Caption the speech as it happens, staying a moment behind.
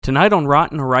Tonight on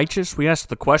Rotten or Righteous, we ask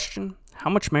the question,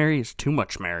 how much Mary is too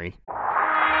much Mary?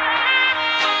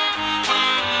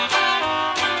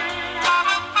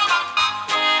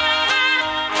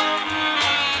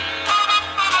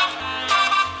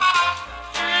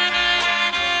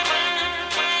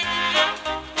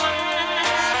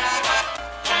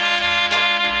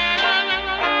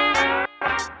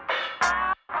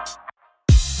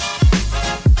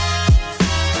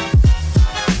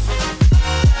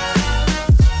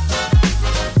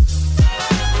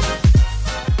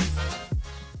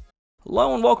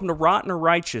 Hello and welcome to Rotten or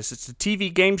Righteous. It's a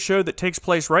TV game show that takes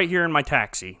place right here in my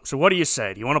taxi. So what do you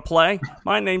say? Do you want to play?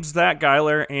 My name's Zach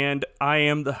Geiler, and I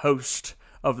am the host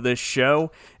of this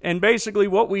show. And basically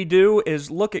what we do is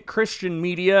look at Christian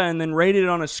media and then rate it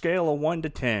on a scale of 1 to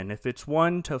 10. If it's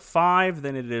 1 to 5,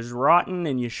 then it is rotten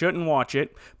and you shouldn't watch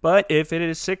it. But if it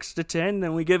is 6 to 10,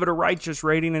 then we give it a righteous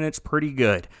rating and it's pretty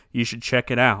good. You should check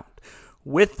it out.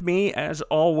 With me, as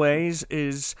always,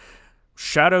 is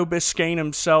Shadow Biscayne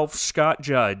himself, Scott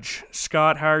Judge.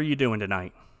 Scott, how are you doing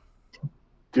tonight?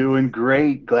 Doing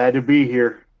great. Glad to be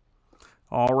here.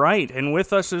 All right. And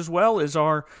with us as well is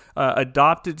our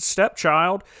adopted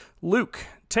stepchild, Luke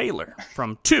Taylor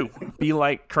from 2 Be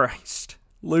Like Christ.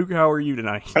 Luke, how are you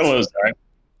tonight? Hello, Zach.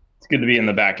 It's good to be in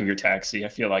the back of your taxi. I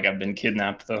feel like I've been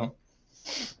kidnapped, though.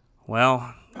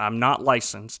 Well, I'm not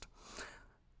licensed.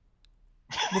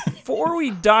 Before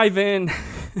we dive into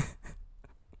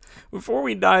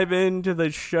the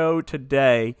show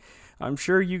today, I'm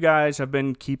sure you guys have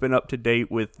been keeping up to date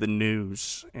with the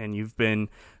news, and you've been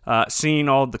seeing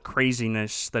all the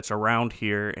craziness that's around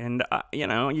here, and,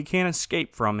 you can't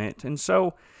escape from it. And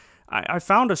so I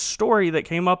found a story that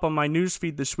came up on my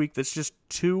newsfeed this week that's just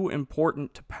too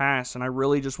important to pass, and I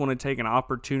really just want to take an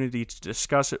opportunity to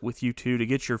discuss it with you two to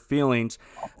get your feelings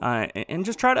and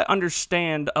just try to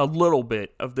understand a little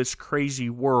bit of this crazy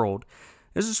world.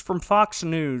 This is from Fox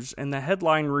News, and the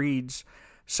headline reads,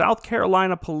 South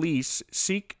Carolina police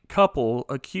seek couple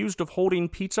accused of holding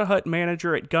Pizza Hut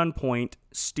manager at gunpoint,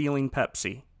 stealing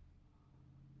Pepsi.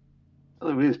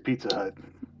 Well, it is Pizza Hut.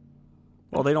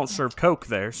 Well, they don't serve Coke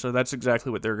there, so that's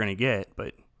exactly what they're going to get,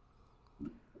 but...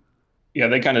 Yeah,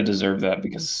 they kind of deserve that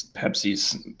because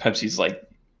Pepsi's like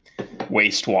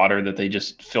wastewater that they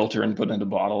just filter and put into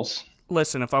bottles.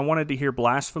 Listen, if I wanted to hear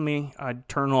blasphemy, I'd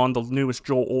turn on the newest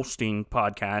Joel Osteen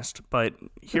podcast, but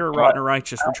here at Rotten or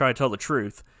Righteous, we try to tell the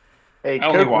truth. Hey,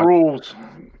 Coke rules.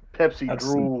 Pepsi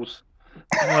rules.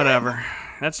 Whatever.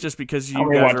 That's just because you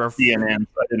guys are... CNN,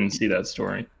 so I didn't see that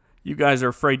story. You guys are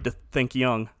afraid to think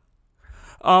young.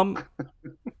 No,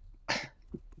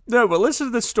 but listen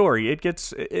to this story. It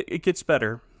gets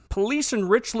better. Police in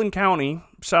Richland County,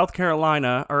 South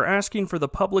Carolina, are asking for the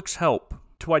public's help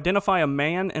to identify a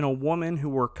man and a woman who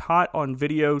were caught on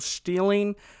video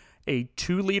stealing a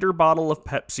 2-liter bottle of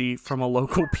Pepsi from a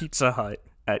local Pizza Hut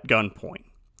at gunpoint.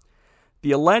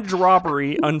 The alleged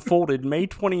robbery unfolded May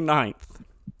 29th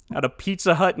at a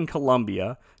Pizza Hut in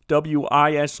Columbia,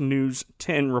 WIS News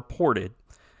 10 reported.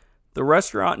 The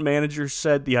restaurant manager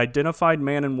said the identified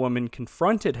man and woman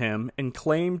confronted him and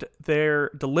claimed their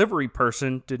delivery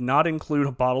person did not include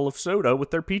a bottle of soda with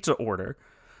their pizza order.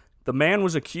 The man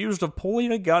was accused of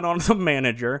pulling a gun on the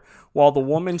manager while the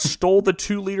woman stole the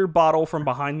 2-liter bottle from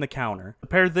behind the counter. The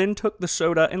pair then took the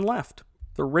soda and left.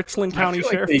 The Richland County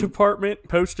Sheriff Department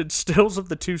posted stills of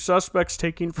the 2 suspects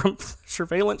taken from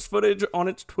surveillance footage on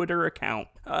its Twitter account.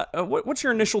 What's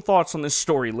your initial thoughts on this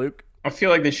story, Luke? I feel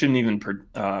like they shouldn't even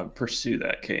pursue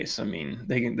that case. I mean,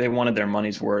 they wanted their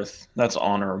money's worth. That's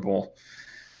honorable.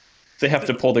 They have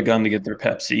to pull the gun to get their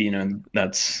Pepsi,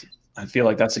 I feel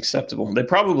like that's acceptable. They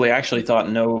probably actually thought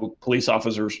no police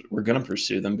officers were going to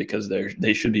pursue them because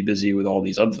they should be busy with all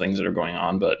these other things that are going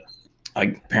on. But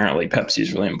apparently Pepsi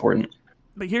is really important.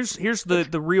 But here's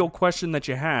the real question that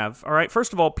you have. All right,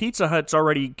 first of all, Pizza Hut's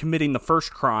already committing the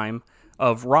first crime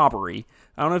of robbery.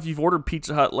 I don't know if you've ordered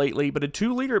Pizza Hut lately, but a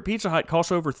 2-liter at Pizza Hut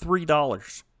costs over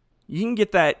 $3. You can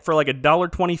get that for like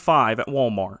 $1.25 at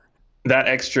Walmart. That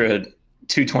extra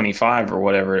 $2.25 or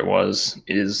whatever it was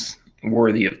is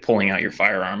worthy of pulling out your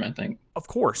firearm, I think. Of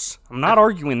course. I'm not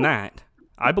arguing that.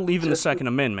 I believe in the Second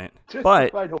Amendment.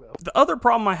 But the other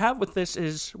problem I have with this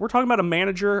is we're talking about a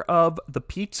manager of the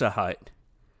Pizza Hut.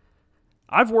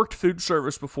 I've worked food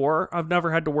service before. I've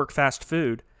never had to work fast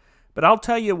food. But I'll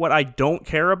tell you what I don't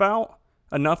care about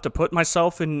enough to put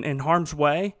myself in harm's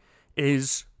way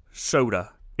is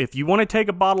soda. If you want to take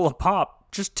a bottle of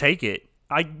pop, just take it.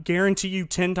 I guarantee you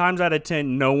 10 times out of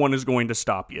 10, no one is going to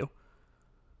stop you.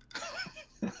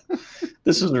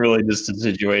 This was really just a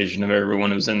situation of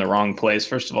everyone who's in the wrong place.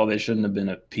 First of all, they shouldn't have been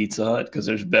at Pizza Hut because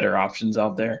there's better options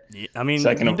out there. Yeah, I mean,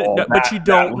 Second of all, but you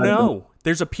don't know.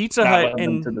 There's a Pizza Hut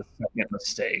and to the second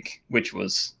mistake, which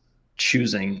was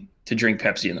choosing to drink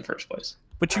Pepsi in the first place.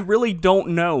 But you really don't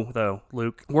know, though,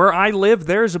 Luke. Where I live,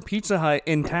 there's a Pizza Hut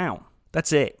in town.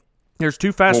 That's it. There's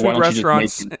 2 fast food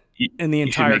restaurants in the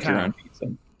entire town. Your own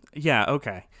pizza. Yeah,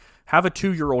 okay. Have a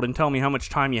 2-year-old and tell me how much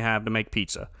time you have to make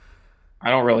pizza. I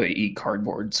don't really eat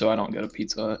cardboard, so I don't go to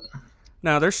Pizza Hut.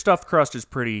 Now, their stuffed crust is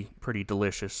pretty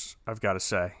delicious, I've got to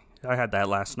say. I had that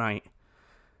last night.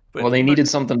 But they needed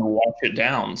something to wash it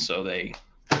down, so they...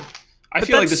 I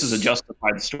feel like this is a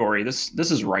justified story. This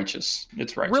is righteous.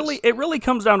 It's righteous. It really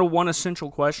comes down to one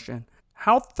essential question.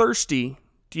 How thirsty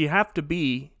do you have to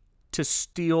be to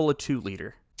steal a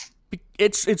 2-liter?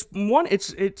 It's the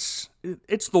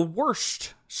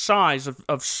worst size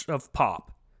of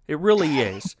pop. It really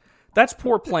is. That's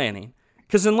poor planning.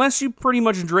 Because unless you pretty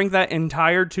much drink that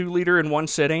entire 2-liter in one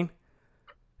sitting,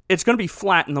 it's going to be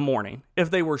flat in the morning. If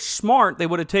they were smart, they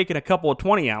would have taken a couple of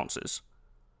 20 ounces.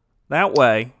 That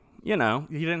way, you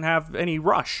didn't have any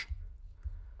rush.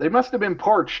 They must have been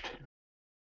parched.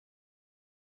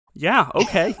 Yeah,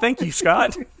 okay. Thank you,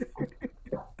 Scott.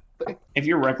 If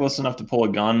you're reckless enough to pull a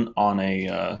gun on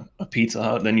a Pizza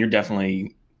Hut, then you're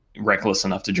definitely reckless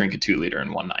enough to drink a 2-liter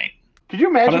in one night. Could you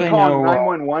imagine calling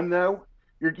 911 though?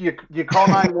 You call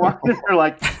 911 and they're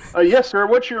like, "Yes, sir.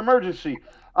 What's your emergency?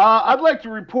 I'd like to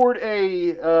report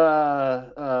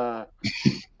a.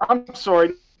 I'm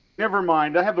sorry. Never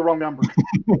mind. I have the wrong number."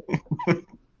 I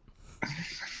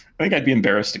think I'd be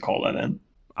embarrassed to call that in.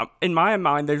 In my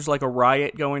mind, there's like a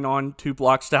riot going on 2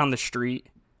 blocks down the street,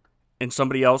 and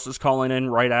somebody else is calling in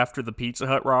right after the Pizza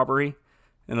Hut robbery.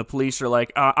 And the police are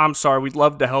like, "I'm sorry, we'd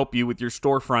love to help you with your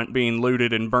storefront being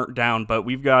looted and burnt down, but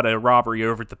we've got a robbery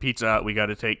over at the Pizza Hut we got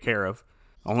to take care of."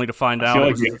 Only to find out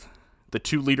it was the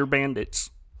 2-liter bandits.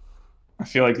 I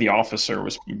feel like the officer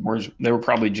they were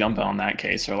probably jumping on that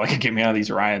case. They're like, "Get me out of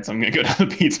these riots. I'm going to go down to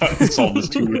the Pizza Hut and solve this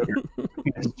 2-liter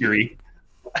mystery."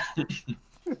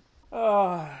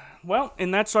 Well,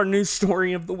 and that's our news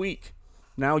story of the week.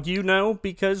 Now you know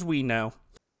because we know.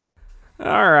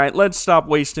 All right, let's stop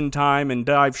wasting time and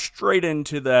dive straight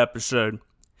into the episode.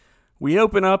 We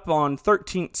open up on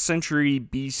 13th century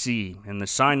BC in the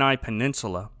Sinai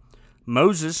Peninsula.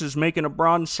 Moses is making a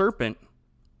bronze serpent,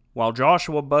 while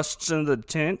Joshua busts into the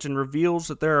tent and reveals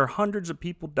that there are hundreds of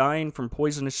people dying from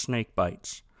poisonous snake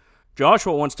bites.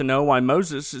 Joshua wants to know why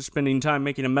Moses is spending time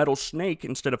making a metal snake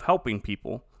instead of helping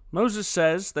people. Moses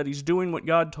says that he's doing what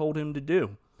God told him to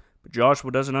do. But Joshua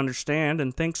doesn't understand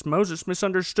and thinks Moses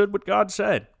misunderstood what God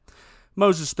said.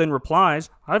 Moses then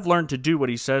replies, "I've learned to do what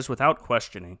he says without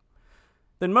questioning."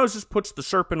 Then Moses puts the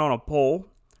serpent on a pole.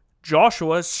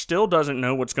 Joshua still doesn't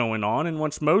know what's going on and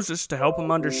wants Moses to help him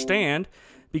understand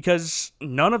because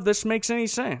none of this makes any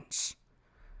sense.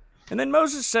 And then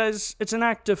Moses says it's an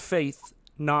act of faith,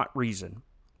 not reason.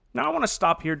 Now I want to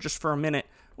stop here just for a minute.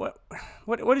 What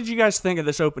did you guys think of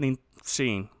this opening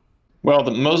scene? Well,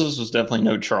 Moses was definitely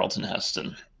no Charlton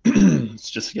Heston. Let's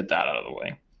just get that out of the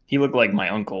way. He looked like my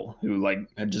uncle who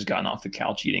had just gotten off the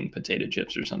couch eating potato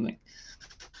chips or something.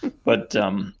 But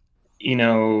I mean, he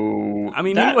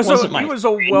was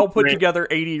a well put together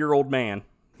 80-year-old man.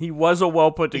 He was a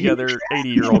well put together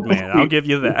 80-year-old man. I'll give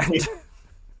you that.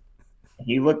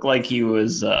 He looked like he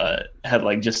was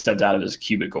had just stepped out of his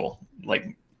cubicle,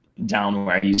 down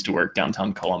where I used to work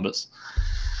downtown Columbus.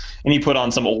 And he put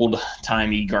on some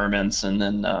old-timey garments and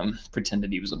then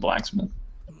pretended he was a blacksmith.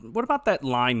 What about that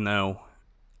line, though?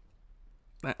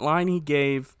 That line he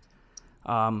gave,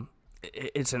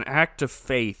 it's an act of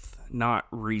faith, not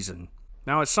reason.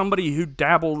 Now, as somebody who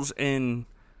dabbles in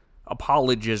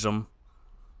apologism,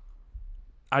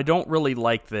 I don't really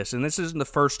like this. And this isn't the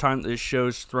first time this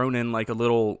show's thrown in a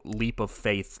little leap of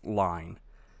faith line.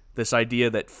 This idea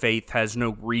that faith has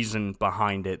no reason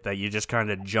behind it, that you just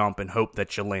kind of jump and hope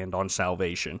that you land on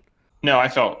salvation. No, I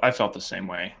felt the same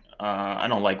way. I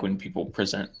don't like when people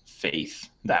present faith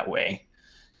that way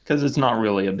because it's not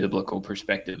really a biblical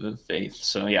perspective of faith.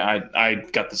 So yeah, I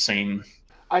got the same.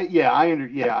 I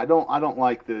don't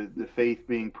like the faith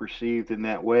being perceived in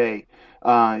that way.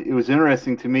 It was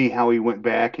interesting to me how he went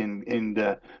back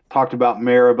and talked about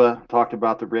Meribah, talked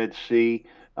about the Red Sea.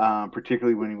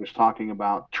 Particularly when he was talking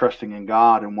about trusting in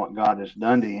God and what God has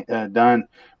done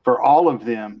for all of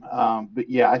them. But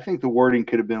yeah, I think the wording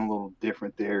could have been a little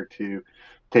different there to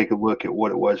take a look at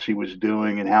what it was he was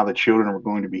doing and how the children were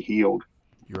going to be healed.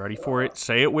 You ready for it?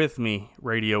 Say it with me,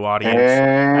 radio audience.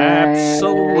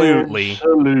 Absolutely.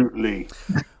 Absolutely.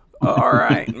 All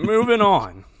right, moving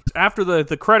on. after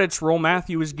the credits roll,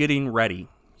 Matthew is getting ready.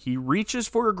 He reaches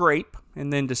for a grape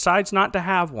and then decides not to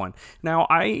have one. Now,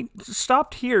 I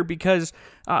stopped here because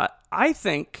I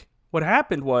think what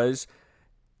happened was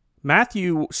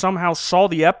Matthew somehow saw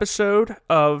the episode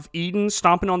of Eden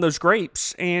stomping on those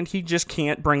grapes, and he just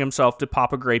can't bring himself to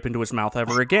pop a grape into his mouth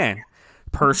ever again.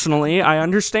 Personally, I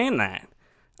understand that.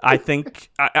 I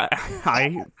think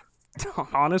I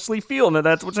honestly feel that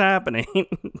that's what's happening.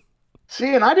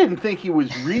 See, and I didn't think he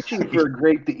was reaching for a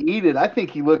grape to eat it. I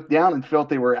think he looked down and felt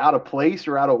they were out of place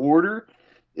or out of order,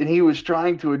 and he was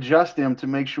trying to adjust them to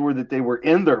make sure that they were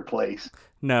in their place.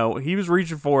 No, he was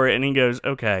reaching for it, and he goes,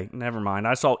 okay, never mind.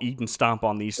 I saw Eden stomp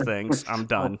on these things. I'm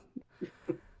done.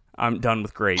 I'm done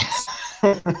with grapes.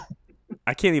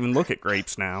 I can't even look at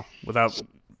grapes now without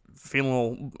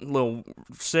feeling a little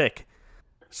sick.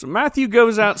 So Matthew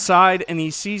goes outside, and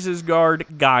he sees his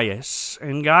guard, Gaius.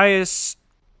 And Gaius,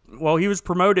 well, he was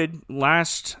promoted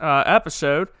last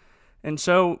episode, and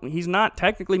so he's not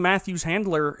technically Matthew's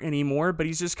handler anymore, but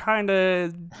he's just kind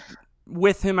of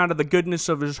with him out of the goodness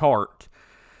of his heart.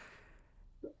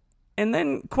 And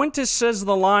then Quintus says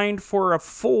the line, "For a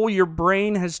fool, your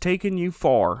brain has taken you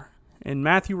far." And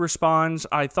Matthew responds,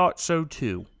 "I thought so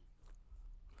too."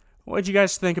 What did you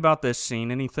guys think about this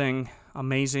scene? Anything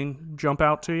amazing jump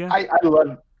out to you? I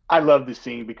love the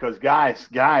scene because Gaius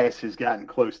has gotten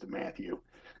close to Matthew.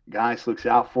 Gaius looks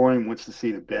out for him, wants to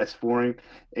see the best for him.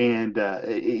 And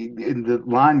in the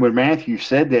line where Matthew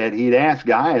said that, he'd asked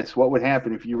Gaius, what would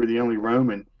happen if you were the only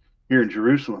Roman here in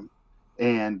Jerusalem?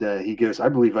 And he goes, I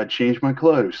believe I'd change my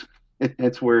clothes.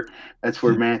 That's where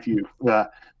Matthew,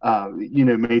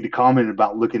 made the comment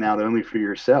about looking out only for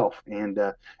yourself. And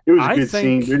it was a good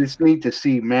scene. But it's neat to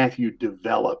see Matthew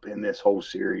develop in this whole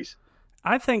series.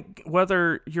 I think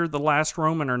whether you're the last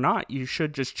Roman or not, you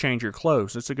should just change your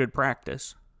clothes. It's a good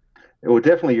practice. Well,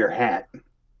 definitely your hat.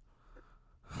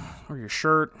 Or your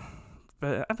shirt.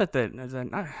 But I bet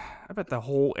the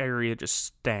whole area just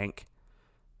stank.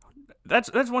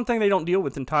 That's one thing they don't deal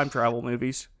with in time travel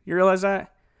movies. You realize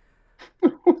that?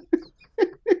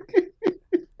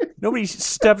 Nobody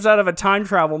steps out of a time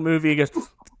travel movie and goes,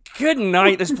 "Good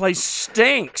night, this place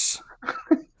stinks."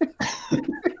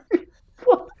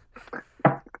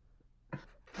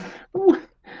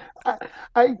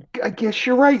 I guess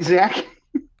you're right, Zach.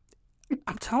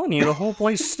 I'm telling you, the whole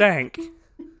place stank.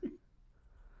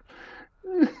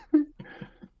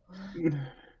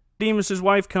 Nicodemus'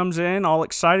 wife comes in, all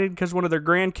excited because one of their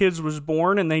grandkids was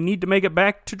born and they need to make it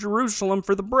back to Jerusalem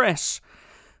for the bris.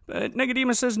 But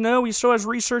Nicodemus says no, he still has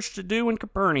research to do in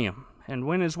Capernaum. And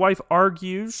when his wife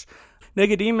argues,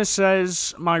 Nicodemus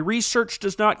says, "My research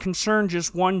does not concern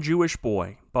just one Jewish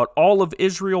boy, but all of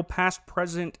Israel past,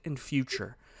 present, and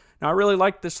future." Now, I really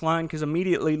like this line because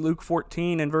immediately Luke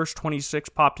 14 and verse 26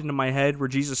 popped into my head where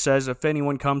Jesus says, "If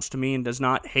anyone comes to me and does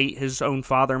not hate his own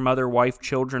father, mother, wife,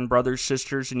 children, brothers,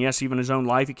 sisters, and yes, even his own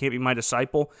life, he can't be my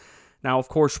disciple." Now, of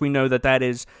course, we know that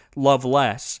is love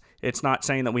less. It's not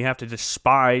saying that we have to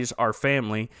despise our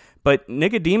family, but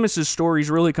Nicodemus' story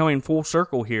is really coming full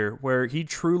circle here, where he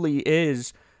truly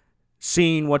is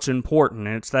seeing what's important,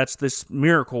 and that's this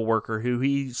miracle worker who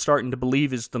he's starting to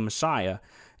believe is the Messiah.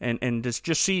 And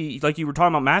just see, like you were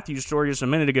talking about Matthew's story just a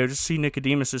minute ago, just see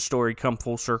Nicodemus' story come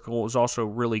full circle is also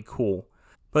really cool.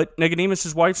 But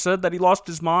Nicodemus' wife said that he lost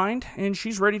his mind, and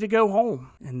she's ready to go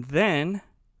home. And then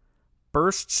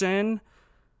bursts in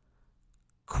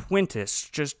Quintus,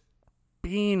 just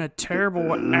being a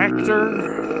terrible actor.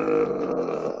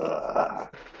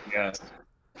 Yes.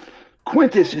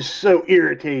 Quintus is so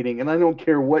irritating, and I don't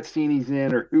care what scene he's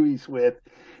in or who he's with.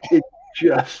 It's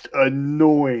just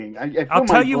annoying. I'll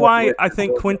tell you why I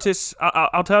think Quintus...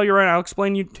 I'll tell you right now. I'll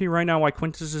explain to you right now why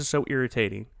Quintus is so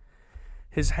irritating.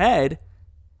 His head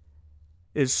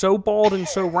is so bald and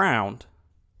so round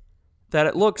that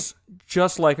it looks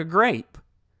just like a grape.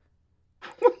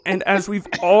 And as we've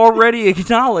already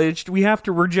acknowledged, we have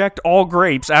to reject all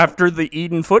grapes after the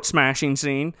Eden foot smashing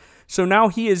scene. So now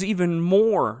he is even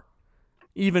more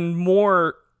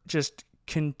just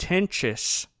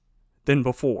contentious than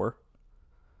before.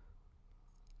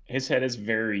 His head is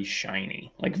very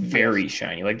shiny, like very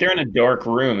shiny. Like they're in a dark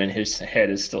room and his head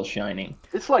is still shining.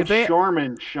 It's like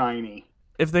Charmin shiny.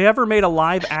 If they ever made a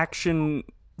live action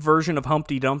version of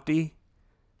Humpty Dumpty,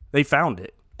 they found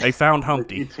it. They found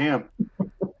Humpty. It's him.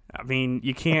 I mean,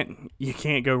 you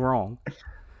can't go wrong.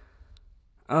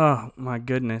 Oh my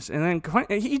goodness. And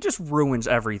then he just ruins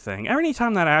everything. Every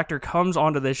time that actor comes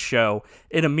onto this show,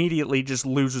 it immediately just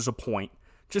loses a point.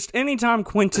 Just anytime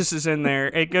Quintus is in there,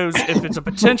 it goes, if it's a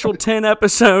potential 10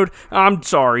 episode, I'm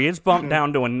sorry, it's bumped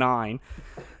down to a 9.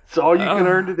 It's all you can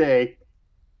earn today.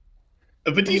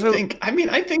 But do you think? I mean,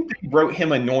 I think they wrote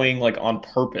him annoying like on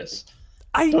purpose.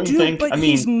 I Don't you do, think? but I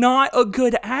mean, he's not a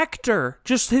good actor.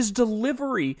 Just his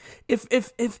delivery.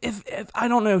 If I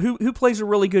don't know who plays a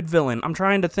really good villain. I'm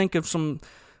trying to think of some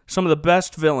of the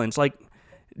best villains, like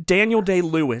Daniel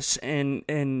Day-Lewis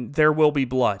in There Will Be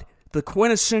Blood, the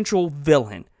quintessential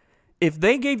villain. If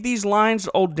they gave these lines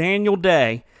to old Daniel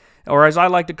Day, or as I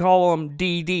like to call him,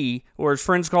 DD, or his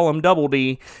friends call him Double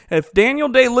D, if Daniel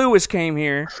Day-Lewis came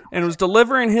here and was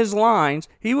delivering his lines,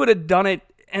 he would have done it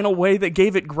in a way that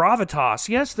gave it gravitas.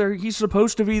 Yes, he's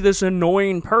supposed to be this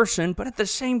annoying person, but at the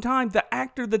same time, the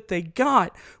actor that they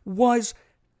got was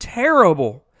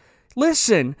terrible.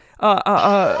 Listen,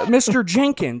 Mr.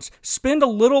 Jenkins, spend a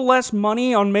little less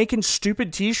money on making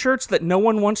stupid t-shirts that no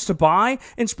one wants to buy,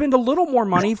 and spend a little more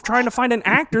money trying to find an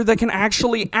actor that can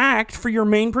actually act for your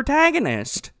main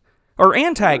protagonist. Or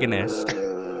antagonist.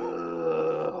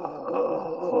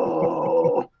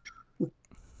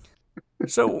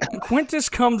 So, Quintus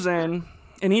comes in,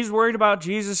 and he's worried about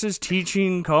Jesus'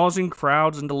 teaching, causing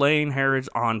crowds, and delaying Herod's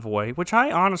envoy, which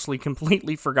I honestly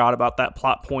completely forgot about that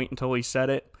plot point until he said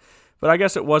it. But I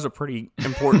guess it was a pretty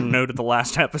important note of the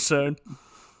last episode.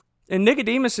 And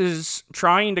Nicodemus is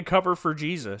trying to cover for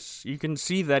Jesus. You can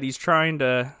see that he's trying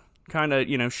to kind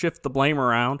of, shift the blame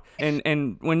around.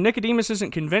 And when Nicodemus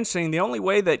isn't convincing, the only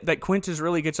way that Quintus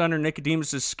really gets under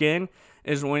Nicodemus' skin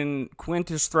is when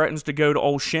Quintus threatens to go to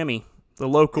old Shimmy, the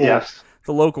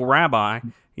local rabbi.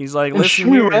 He's like, listen,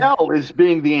 Shmuel is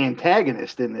being the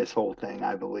antagonist in this whole thing,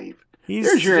 I believe.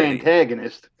 There's your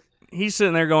antagonist. He's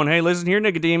sitting there going, hey, listen here,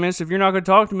 Nicodemus, if you're not going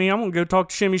to talk to me, I'm going to go talk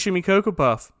to Shimmy Shimmy Cocoa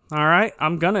Puff. All right?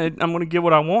 I'm going to get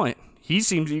what I want. He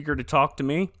seems eager to talk to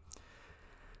me.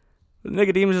 But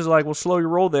Nicodemus is like, well, slow your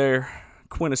roll there,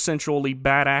 quintessentially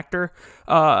bad actor.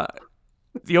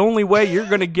 The only way you're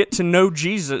going to get to know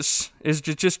Jesus is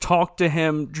to just talk to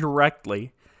him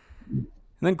directly. And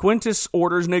then Quintus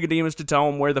orders Nicodemus to tell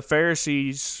him where the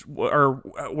Pharisees, or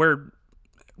where...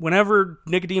 Whenever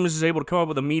Nicodemus is able to come up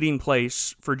with a meeting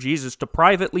place for Jesus to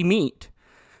privately meet,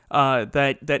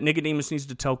 that Nicodemus needs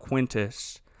to tell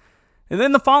Quintus. And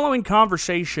then the following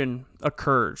conversation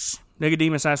occurs.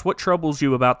 Nicodemus asks, what troubles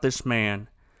you about this man?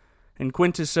 And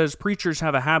Quintus says, preachers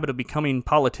have a habit of becoming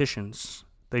politicians.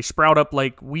 They sprout up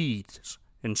like weeds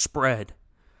and spread.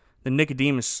 Then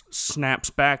Nicodemus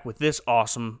snaps back with this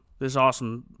awesome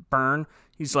burn.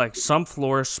 He's like, some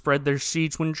florists spread their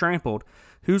seeds when trampled.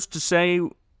 Who's to say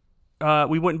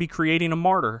we wouldn't be creating a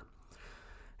martyr?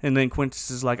 And then Quintus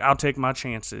is like, I'll take my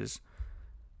chances.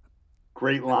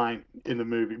 Great line in the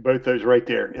movie. Both those right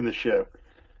there in the show.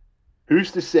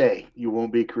 Who's to say you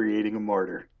won't be creating a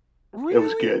martyr? Really? It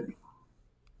was good.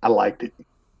 I liked it.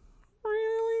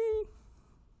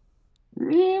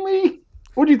 Really?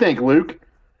 What do you think, Luke?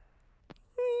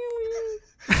 Really?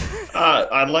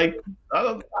 I like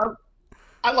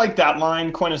that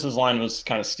line. Quintus's line was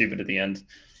kind of stupid at the end.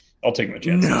 I'll take my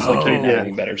chances. No. Like, he didn't have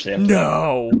anything better to say.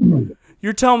 No.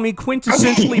 You're telling me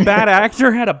quintessentially bad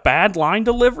actor had a bad line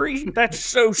delivery? That's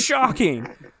so shocking.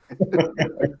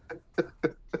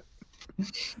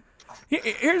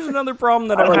 Here's another problem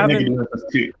that I'm having.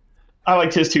 I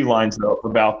liked his two lines, though,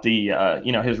 about the,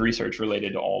 his research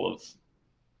related to all of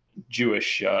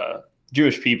Jewish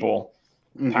people,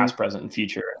 past, present, and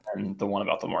future, and the one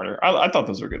about the martyr. I thought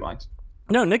those were good lines.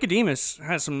 No, Nicodemus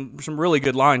has some really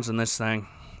good lines in this thing.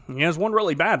 He has one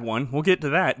really bad one. We'll get to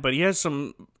that. But he has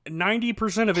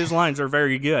 90% of his lines are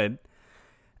very good.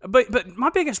 But my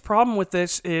biggest problem with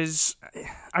this is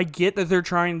I get that they're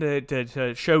trying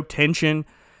to show tension.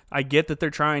 I get that they're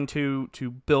trying to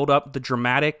build up the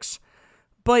dramatics.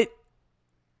 But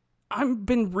I've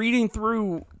been reading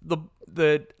through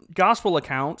the gospel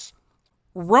accounts.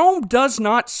 Rome does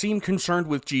not seem concerned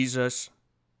with Jesus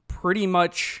pretty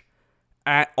much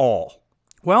at all.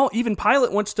 Well, even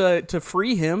Pilate wants to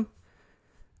free him.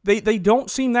 They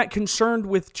don't seem that concerned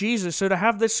with Jesus. So to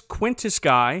have this Quintus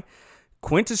guy,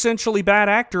 quintessentially bad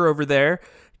actor over there,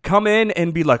 come in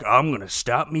and be like, I'm going to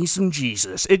stop me some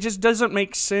Jesus. It just doesn't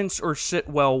make sense or sit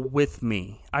well with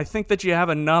me. I think that you have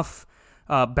enough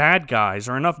bad guys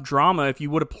or enough drama if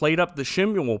you would have played up the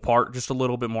Shemuel part just a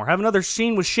little bit more. Have another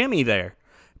scene with Shimmy there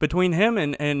between him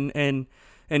and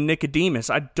Nicodemus.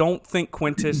 I don't think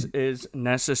Quintus is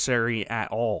necessary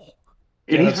at all.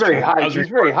 And he's very high. He's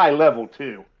very high level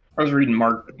too. I was reading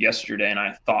Mark yesterday, and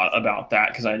I thought about that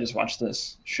because I just watched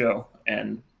this show,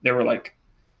 and they were like,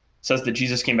 says that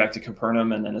Jesus came back to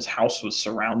Capernaum, and then his house was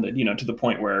surrounded. To the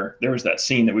point where there was that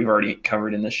scene that we've already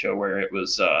covered in this show where it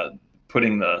was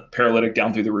putting the paralytic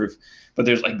down through the roof, but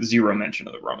there's like zero mention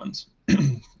of the Romans.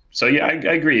 So yeah, I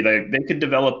agree. They could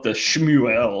develop the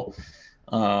Shmuel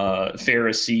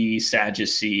Pharisee,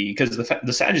 Sadducee, because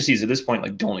the Sadducees at this point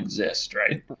like don't exist,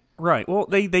 right? Right. Well,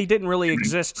 they didn't really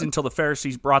exist until the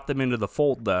Pharisees brought them into the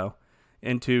fold, though.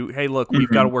 Into, hey, look,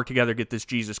 we've got to work together to get this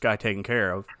Jesus guy taken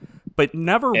care of. But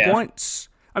never once.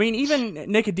 I mean, even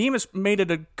Nicodemus made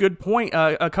it a good point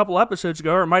a couple episodes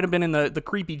ago, or it might have been in the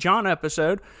Creepy John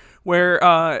episode,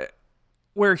 where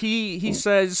he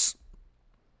says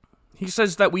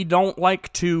that we don't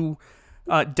like to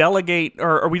delegate,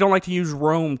 or we don't like to use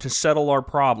Rome to settle our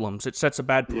problems. It sets a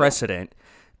bad precedent.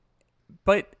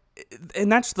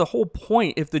 And that's the whole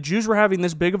point. If the Jews were having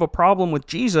this big of a problem with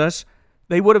Jesus,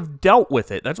 they would have dealt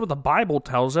with it. That's what the Bible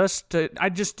tells us.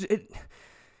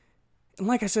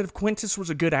 Like I said, if Quintus was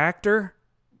a good actor,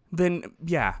 then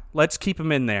yeah, let's keep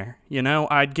him in there. You know,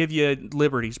 I'd give you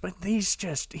liberties. But he's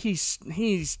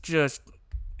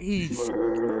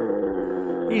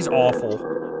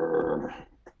awful.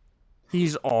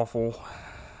 He's awful.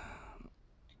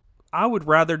 I would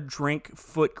rather drink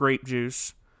foot grape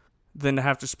juice than to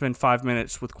have to spend 5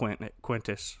 minutes with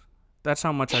Quintus. That's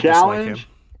how much I dislike him.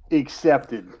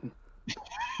 Accepted.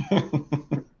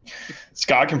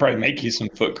 Scott can probably make you some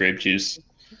foot grape juice.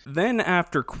 Then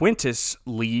after Quintus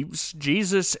leaves,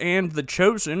 Jesus and the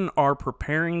chosen are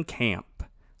preparing camp.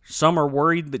 Some are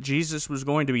worried that Jesus was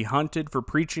going to be hunted for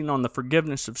preaching on the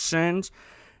forgiveness of sins,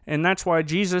 and that's why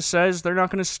Jesus says they're not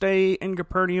going to stay in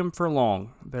Capernaum for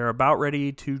long. They're about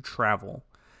ready to travel.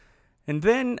 And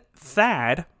then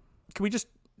Thad, can we just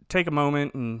take a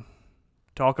moment and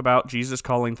talk about Jesus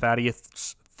calling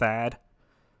Thaddeus Thad?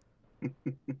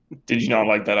 Did you not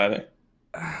like that either?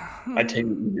 I take it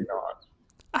you did not.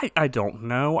 I don't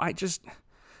know.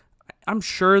 I'm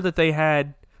sure that they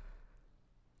had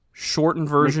shortened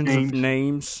versions of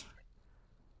names.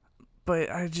 But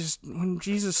when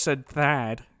Jesus said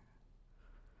Thad,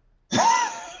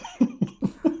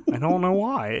 I don't know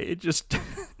why. It just...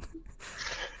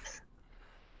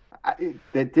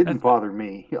 that didn't bother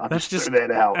me. That's just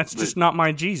not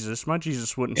my Jesus. My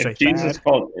Jesus wouldn't say Jesus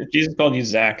Thad. If Jesus called you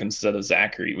Zach instead of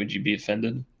Zachary, would you be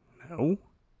offended? No,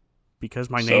 because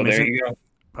my name there isn't. You go.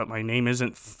 But my name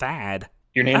isn't Thad.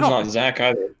 Your name's not Zach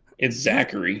either. It's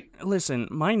Zachary. Listen,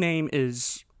 my name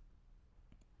is.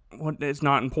 What is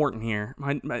not important here.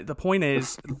 The point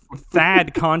is,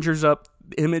 Thad conjures up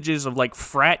images of like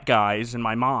frat guys in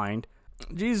my mind.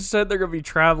 Jesus said they're gonna be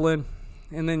traveling,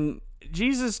 and then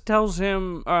Jesus tells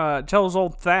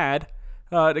old Thad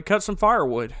to cut some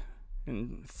firewood.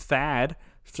 And Thad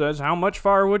says, how much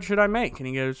firewood should I make? And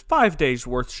he goes, 5 days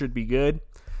worth should be good.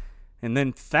 And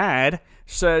then Thad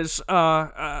says,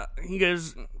 he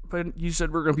goes, but you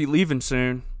said we're going to be leaving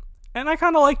soon. And I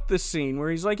kind of like this scene where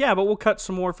he's like, yeah, but we'll cut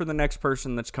some more for the next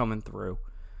person that's coming through.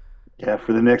 Yeah,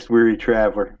 for the next weary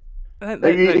traveler.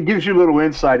 It gives you a little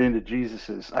insight into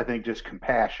Jesus's, I think, just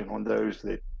compassion on those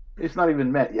that it's not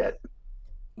even met yet.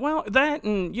 Well, that,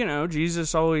 and, Jesus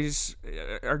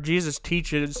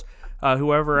teaches,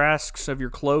 whoever asks of your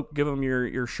cloak, give them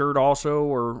your shirt also,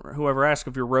 or whoever asks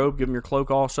of your robe, give them your cloak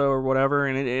also, or whatever.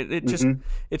 And it just,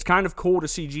 it's kind of cool to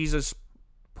see Jesus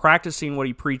practicing what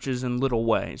he preaches in little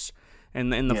ways.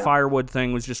 And the firewood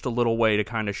thing was just a little way to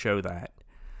kind of show that.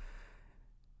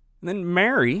 And then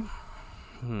Mary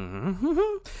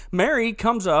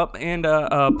comes up and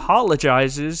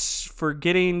apologizes for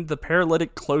getting the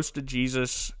paralytic close to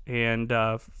Jesus and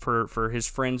for his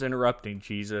friends interrupting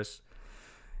Jesus.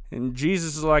 And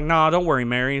Jesus is like, "Nah, don't worry,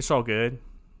 Mary. It's all good.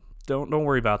 Don't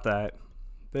worry about that.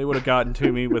 They would have gotten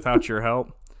to me without your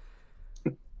help."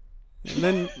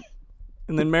 And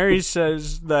then Mary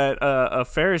says that a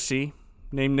Pharisee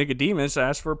named Nicodemus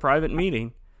asked for a private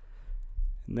meeting.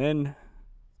 And then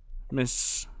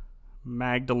Miss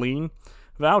Magdalene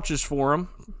vouches for him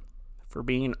for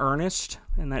being earnest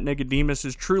and that Nicodemus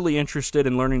is truly interested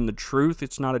in learning the truth.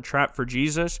 It's not a trap for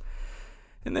Jesus.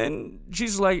 And then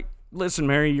she's like, "Listen,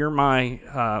 Mary, you're my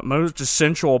most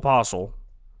essential apostle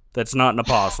that's not an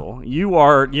apostle. You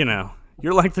are,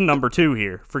 you're like the number 2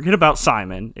 here. Forget about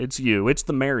Simon. It's you. It's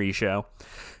the Mary show.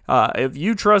 If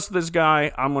you trust this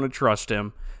guy, I'm going to trust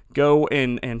him. Go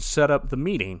and set up the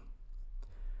meeting."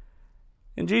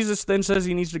 And Jesus then says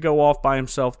he needs to go off by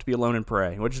himself to be alone and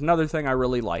pray, which is another thing I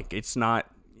really like. It's not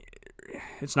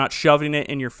shoving it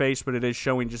in your face, but it is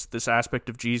showing just this aspect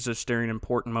of Jesus during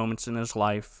important moments in his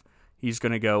life. He's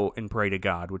going to go and pray to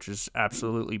God, which is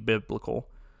absolutely biblical.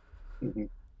 Mm-hmm.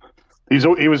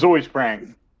 He was always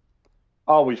praying.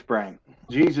 Always praying.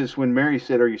 Jesus, when Mary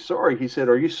said, "Are you sorry?" He said,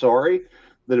 "Are you sorry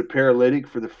that a paralytic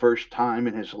for the first time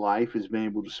in his life has been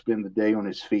able to spend the day on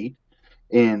his feet?"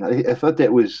 And I thought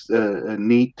that was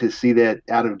neat to see that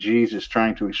out of Jesus,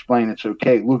 trying to explain it's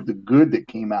okay. Look, the good that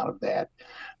came out of that,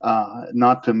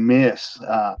 not to miss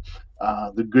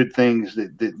the good things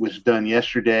that was done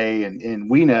yesterday, and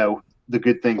we know the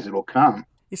good things that will come.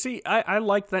 You see, I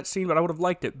liked that scene, but I would have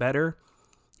liked it better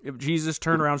if Jesus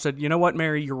turned around and said, you know what,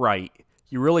 Mary, you're right.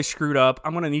 You really screwed up.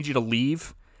 I'm going to need you to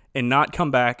leave and not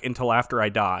come back until after I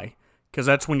die, because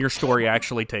that's when your story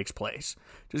actually takes place.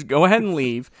 Just go ahead and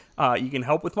leave. You can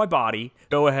help with my body.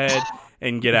 Go ahead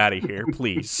and get out of here,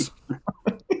 please.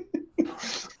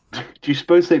 Do you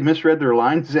suppose they misread their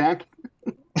lines, Zach?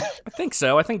 I think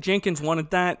so. I think Jenkins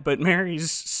wanted that, but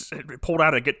Mary's pulled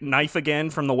out a knife again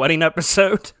from the wedding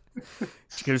episode.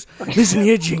 She goes, listen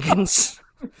here, Jenkins.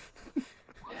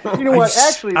 You know what?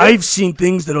 Actually, I've seen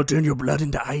things that'll turn your blood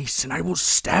into ice, and I will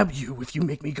stab you if you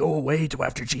make me go away till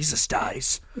after Jesus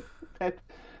dies.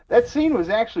 That scene was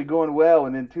actually going well,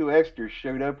 and then two extras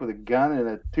showed up with a gun and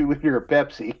a 2-liter of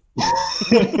Pepsi.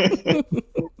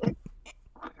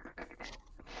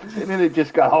 And then it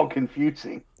just got all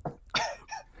confusing.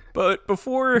 But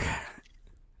before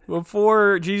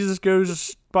Jesus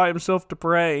goes by himself to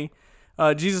pray,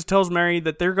 Jesus tells Mary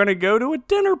that they're going to go to a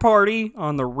dinner party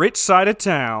on the rich side of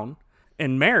town.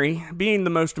 And Mary, being the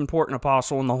most important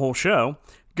apostle in the whole show,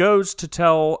 goes to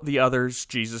tell the others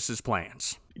Jesus'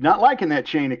 plans. Not liking that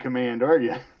chain of command, are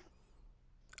you?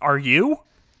 Are you?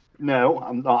 No,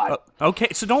 I'm not. Okay,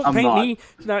 so don't paint me.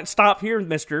 Stop here,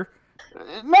 mister.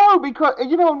 No, because,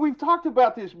 we've talked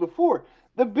about this before.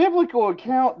 The biblical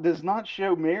account does not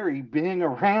show Mary being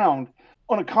around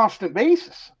on a constant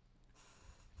basis.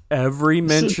 Every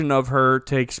mention of her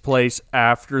takes place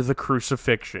after the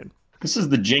crucifixion. This is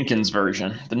the Jenkins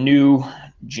version, the new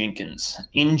Jenkins,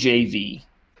 NJV.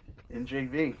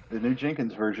 NJV, the new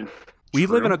Jenkins version. We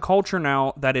live in a culture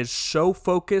now that is so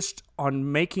focused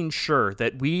on making sure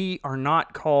that we are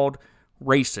not called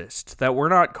racist, that we're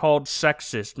not called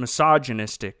sexist,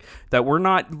 misogynistic, that we're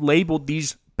not labeled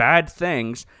these bad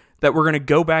things, that we're going to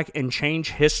go back and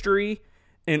change history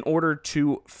in order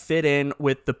to fit in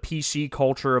with the PC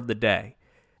culture of the day.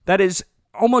 That is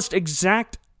almost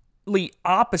exactly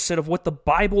opposite of what the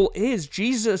Bible is.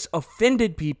 Jesus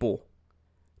offended people.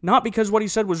 Not because what he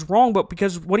said was wrong, but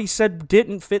because what he said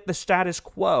didn't fit the status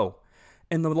quo.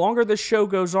 And the longer this show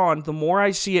goes on, the more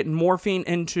I see it morphing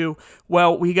into,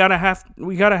 well, we gotta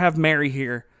have Mary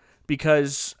here,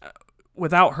 because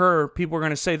without her, people are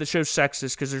going to say the show's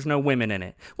sexist because there's no women in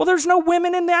it. Well, there's no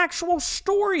women in the actual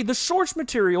story, the source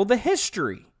material, the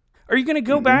history. Are you going to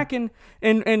go back and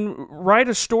write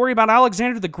a story about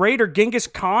Alexander the Great or Genghis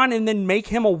Khan and then make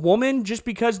him a woman just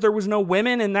because there was no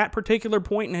women in that particular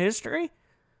point in history?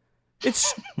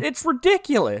 It's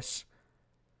ridiculous.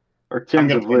 Our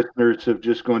tens of listeners have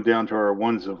just gone down to our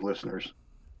ones of listeners.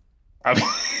 I'm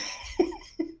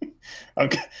going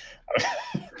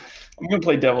to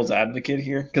play devil's advocate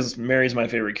here because Mary's my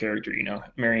favorite character,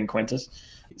 Mary and Quintus.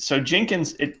 So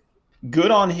Jenkins,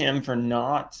 good on him for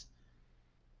not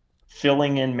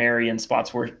filling in Mary in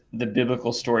spots where the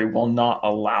biblical story will not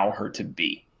allow her to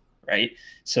be, right?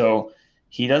 So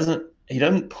he doesn't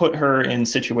put her in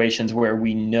situations where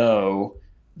we know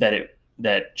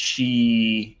that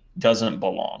she doesn't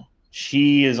belong.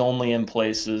 She is only in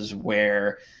places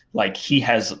where like he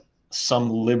has some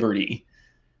liberty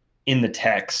in the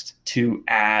text to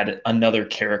add another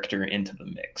character into the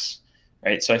mix,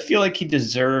 right? So I feel like he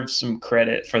deserves some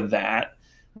credit for that.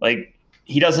 Like,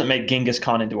 he doesn't make Genghis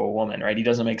Khan into a woman, right? He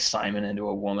doesn't make Simon into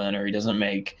a woman, or he doesn't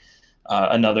make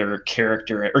another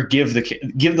character, or give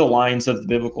the lines of the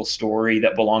biblical story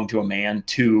that belong to a man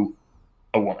to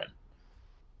a woman.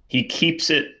 He keeps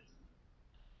the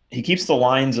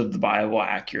lines of the Bible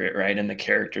accurate, right? And the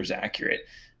characters accurate,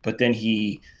 but then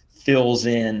he fills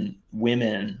in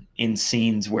women in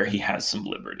scenes where he has some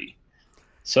liberty.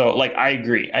 So like, I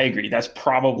agree. That's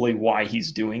probably why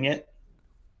he's doing it,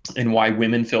 and why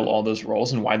women fill all those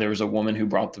roles, and why there was a woman who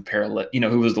brought the paralytic,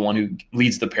 who was the one who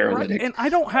leads the paralytic. Right. And I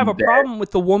don't have a problem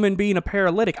with the woman being a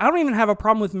paralytic. I don't even have a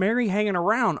problem with Mary hanging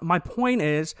around. My point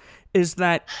is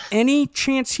that any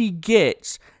chance he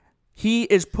gets, he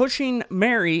is pushing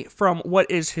Mary from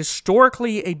what is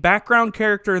historically a background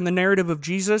character in the narrative of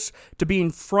Jesus to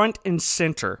being front and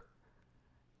center.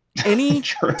 Any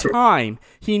time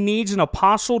he needs an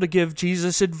apostle to give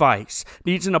Jesus advice,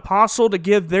 needs an apostle to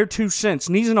give their 2 cents,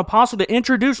 needs an apostle to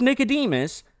introduce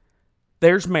Nicodemus,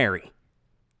 there's Mary.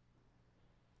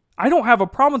 I don't have a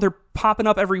problem with her popping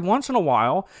up every once in a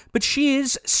while, but she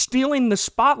is stealing the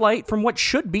spotlight from what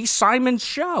should be Simon's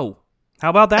show. How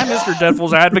about that, Mr.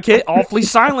 Devil's Advocate? Awfully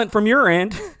silent from your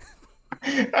end.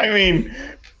 I mean,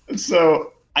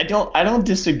 so I don't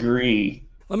disagree.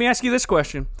 Let me ask you this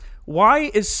question. Why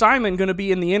is Simon going to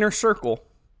be in the inner circle?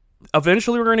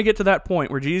 Eventually, we're going to get to that point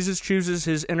where Jesus chooses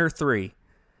his inner three.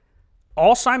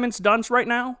 All Simon's done right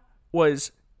now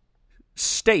was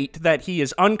state that he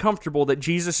is uncomfortable that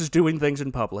Jesus is doing things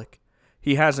in public.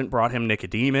 He hasn't brought him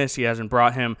Nicodemus. He hasn't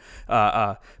brought him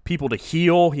people to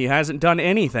heal. He hasn't done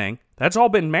anything. That's all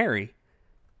been Mary.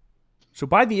 So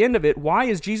by the end of it, why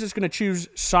is Jesus going to choose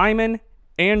Simon,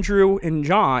 Andrew, and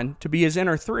John to be his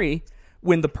inner three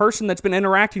when the person that's been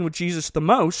interacting with Jesus the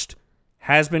most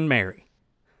has been Mary?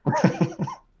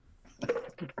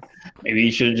 Maybe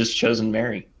he should have just chosen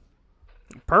Mary.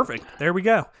 Perfect. There we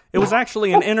go. It was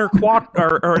actually an inner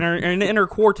an inner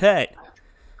quartet.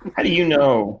 How do you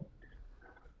know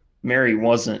Mary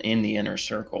wasn't in the inner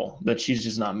circle? That she's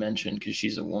just not mentioned because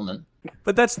she's a woman.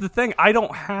 But that's the thing. I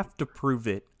don't have to prove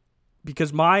it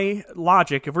because my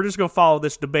logic, if we're just going to follow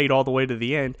this debate all the way to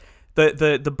the end,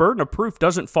 the burden of proof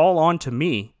doesn't fall onto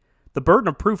me. The burden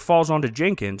of proof falls onto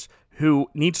Jenkins, who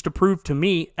needs to prove to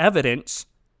me evidence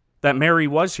that Mary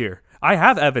was here. I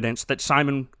have evidence that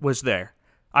Simon was there.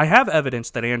 I have evidence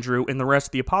that Andrew and the rest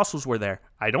of the apostles were there.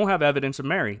 I don't have evidence of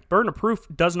Mary. Burden of proof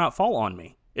does not fall on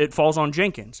me. It falls on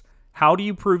Jenkins. How do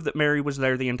you prove that Mary was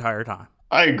there the entire time?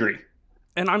 I agree.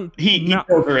 And he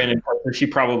put her in a part where she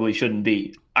probably shouldn't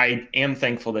be. I am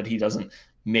thankful that he doesn't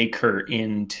make her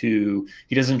into,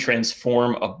 he doesn't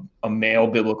transform a male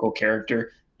biblical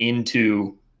character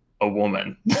into a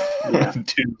woman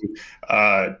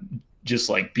to just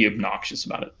like be obnoxious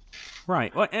about it.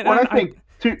 Right.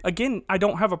 Again, I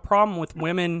don't have a problem with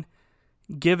women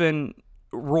given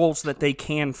roles that they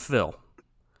can fill.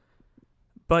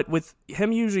 But with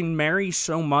him using Mary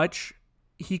so much,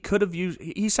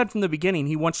 he said from the beginning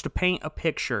he wants to paint a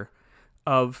picture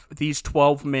of these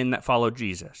 12 men that followed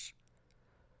Jesus.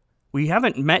 We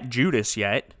haven't met Judas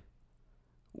yet.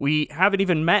 We haven't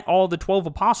even met all the 12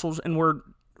 apostles, and we're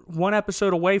one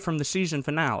episode away from the season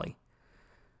finale.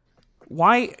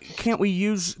 Why can't we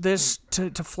use this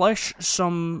to flesh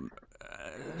some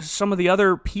of the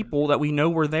other people that we know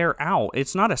were there out?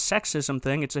 It's not a sexism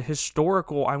thing. It's a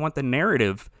historical, I want the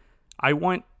narrative. I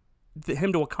want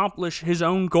him to accomplish his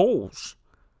own goals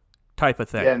type of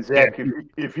thing. Yeah, and Zach,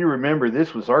 if you remember,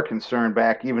 this was our concern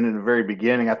back even in the very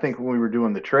beginning. I think when we were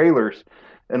doing the trailers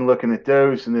and looking at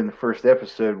those, and then the first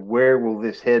episode, where will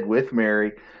this head with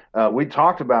Mary? We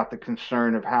talked about the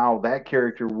concern of how that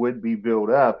character would be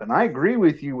built up, and I agree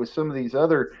with you with some of these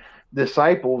other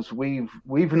disciples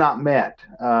we've not met.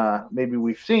 Maybe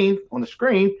we've seen on the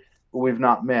screen, but we've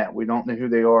not met. We don't know who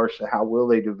they are, so how will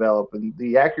they develop? And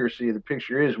the accuracy of the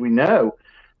picture is we know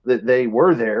that they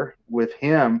were there with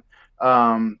him,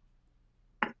 but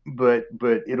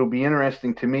it'll be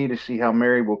interesting to me to see how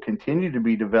Mary will continue to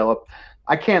be developed.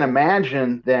 I can't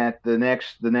imagine that the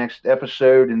next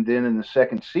episode and then in the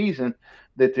second season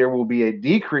that there will be a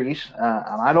decrease.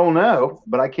 And I don't know,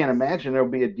 but I can't imagine there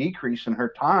will be a decrease in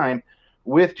her time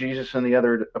with Jesus and the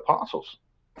other apostles.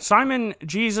 Simon,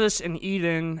 Jesus, and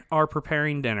Eden are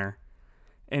preparing dinner,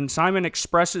 and Simon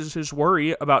expresses his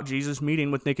worry about Jesus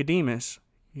meeting with Nicodemus.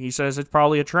 He says it's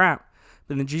probably a trap.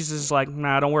 But then Jesus is like,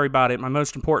 nah, don't worry about it. My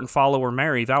most important follower,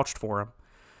 Mary, vouched for him.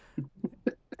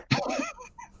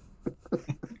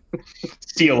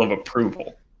 Seal of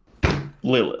approval.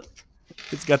 Lilith.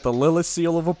 It's got the Lilith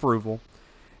seal of approval.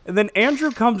 And then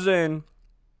Andrew comes in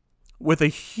with a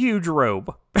huge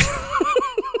robe.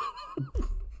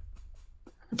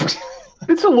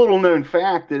 It's a little known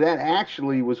fact that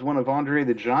actually was one of Andre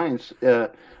the Giant's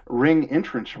ring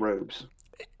entrance robes.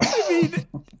 I mean,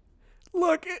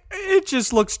 look, it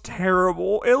just looks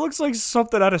terrible. It looks like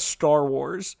something out of Star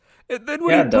Wars. And then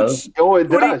when it does.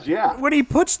 When he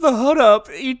puts the hood up,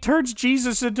 he turns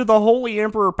Jesus into the Holy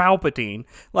Emperor Palpatine.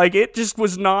 Like, it just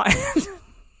was not...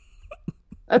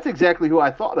 That's exactly who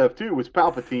I thought of, too, was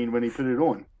Palpatine when he put it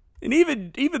on. And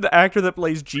even the actor that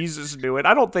plays Jesus knew it.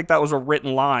 I don't think that was a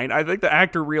written line. I think the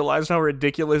actor realized how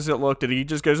ridiculous it looked, and he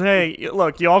just goes, "Hey,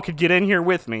 look, y'all could get in here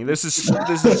with me. This is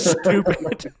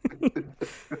stupid.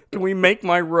 Can we make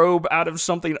my robe out of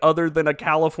something other than a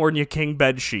California king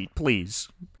bedsheet, please?"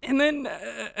 And then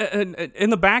in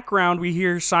the background, we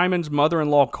hear Simon's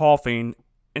mother-in-law coughing,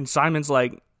 and Simon's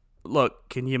like, "Look,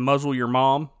 can you muzzle your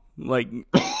mom? Like,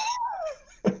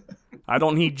 I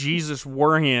don't need Jesus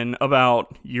worrying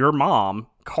about your mom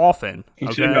coughing." He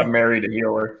should have got married to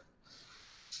heal her.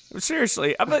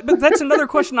 Seriously, but that's another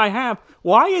question I have.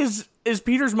 Why is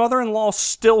Peter's mother-in-law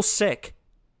still sick?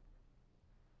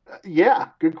 Yeah,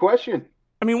 good question.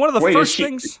 I mean, one of the first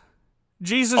things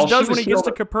Jesus does when he gets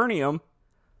to Capernaum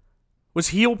was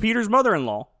heal Peter's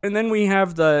mother-in-law. And then we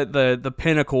have the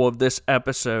pinnacle of this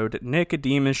episode.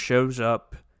 Nicodemus shows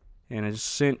up, and is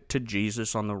sent to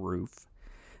Jesus on the roof.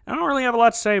 I don't really have a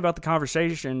lot to say about the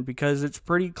conversation because it's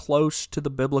pretty close to the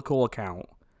biblical account.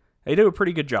 They do a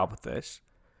pretty good job with this.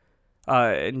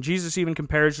 And Jesus even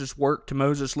compares his work to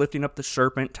Moses lifting up the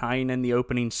serpent, tying in the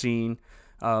opening scene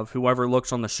of whoever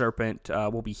looks on the serpent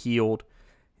will be healed.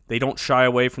 They don't shy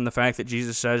away from the fact that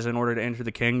Jesus says in order to enter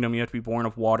the kingdom, you have to be born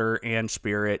of water and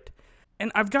spirit.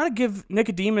 And I've got to give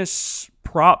Nicodemus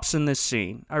props in this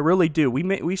scene. I really do.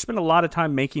 We spend a lot of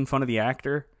time making fun of the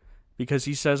actor because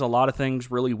he says a lot of things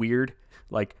really weird,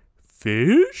 like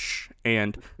fish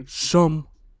and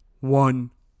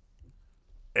someone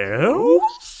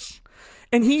else.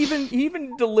 And he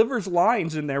even delivers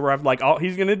lines in there where I'm like, oh,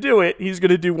 he's going to do it. He's going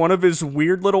to do one of his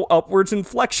weird little upwards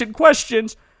inflection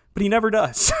questions, but he never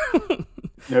does.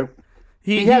 Nope.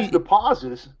 He has the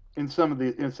pauses in some of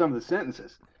the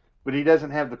sentences, but he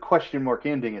doesn't have the question mark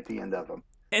ending at the end of them.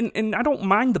 And I don't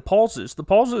mind the pauses. The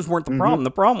pauses weren't the problem.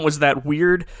 The problem was that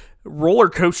weird roller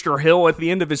coaster hill at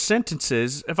the end of his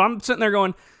sentences. If I'm sitting there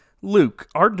going, Luke,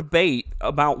 our debate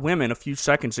about women a few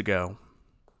seconds ago,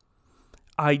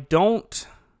 I don't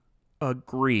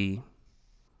agree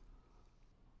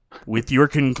with your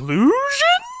conclusion?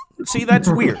 See, that's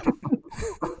weird.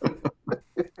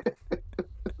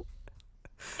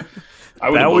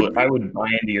 I would buy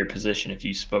into your position if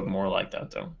you spoke more like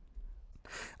that, though.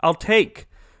 I'll take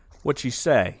what you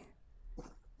say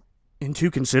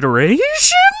into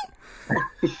consideration.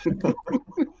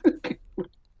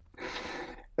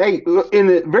 Hey, in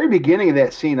the very beginning of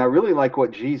that scene, I really like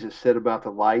what Jesus said about the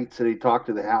lights. That he talked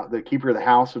to the keeper of the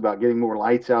house about getting more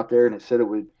lights out there, and it said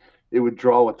it would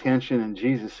draw attention. And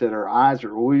Jesus said, "Our eyes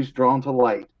are always drawn to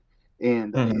light."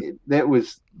 And that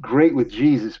was great with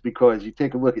Jesus because you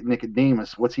take a look at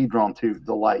Nicodemus. What's he drawn to?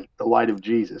 The light of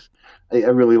Jesus. I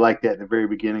really like that in the very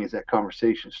beginning as that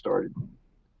conversation started.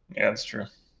 Yeah, that's true.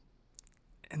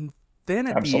 And then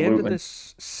at the end of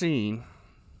this scene,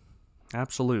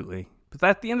 absolutely. But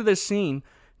at the end of this scene,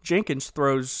 Jenkins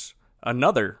throws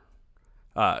another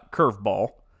curveball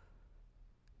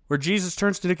where Jesus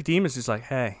turns to Nicodemus. He's like,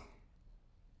 hey,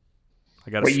 I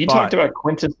got a spot. You talked about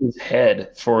Quintus's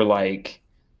head for like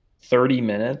 30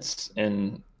 minutes,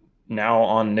 and now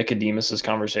on Nicodemus's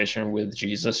conversation with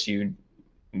Jesus, you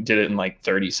did it in like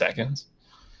 30 seconds.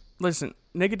 Listen,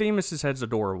 Nicodemus's head's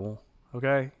adorable,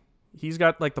 okay? He's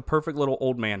got like the perfect little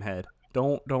old man head.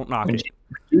 Don't knock it.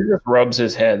 Jesus rubs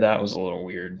his head. That was a little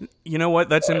weird. You know what?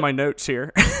 That's in my notes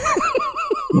here.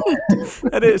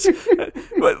 That is.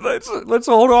 But let's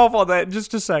hold off on that in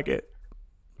just a second.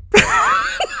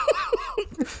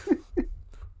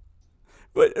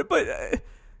 But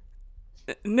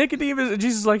Nicodemus,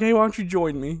 Jesus is like, hey, why don't you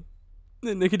join me?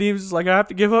 And Nicodemus is like, I have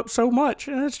to give up so much.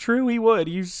 And that's true, he would.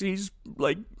 He's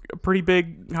like a pretty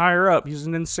big higher up. He's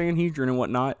an Sanhedrin and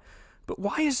whatnot. But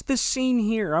why is this scene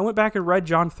here? I went back and read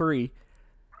John 3.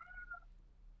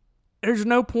 There's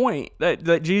no point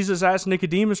that Jesus asked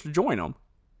Nicodemus to join him.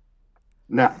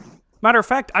 No. Matter of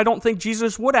fact, I don't think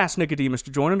Jesus would ask Nicodemus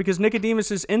to join him because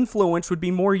Nicodemus's influence would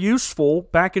be more useful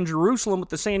back in Jerusalem with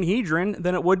the Sanhedrin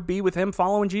than it would be with him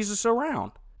following Jesus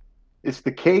around. It's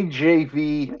the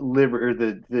KJV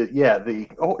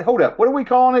hold up. What are we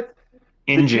calling it?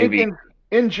 NJV.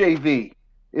 NJV.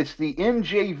 It's the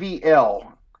NJVL.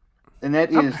 And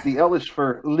that is, the L is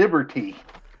for liberty.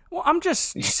 Well, I'm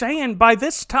just saying, by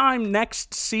this time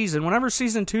next season, whenever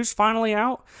season 2's finally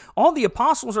out, all the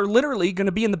apostles are literally going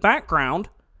to be in the background,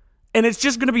 and it's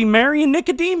just going to be Mary and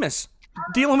Nicodemus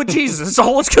dealing with Jesus. That's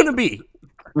all it's going to be.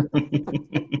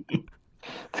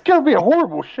 It's going to be a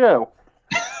horrible show.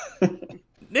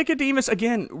 Nicodemus,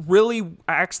 again, really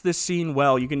acts this scene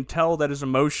well. You can tell that his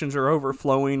emotions are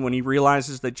overflowing when he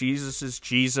realizes that Jesus is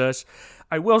Jesus.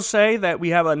 I will say that we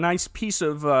have a nice piece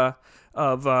of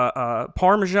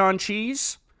Parmesan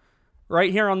cheese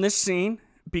right here on this scene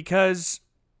because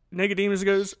Nicodemus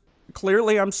goes,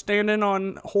 clearly I'm standing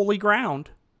on holy ground,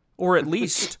 or at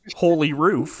least holy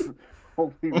roof.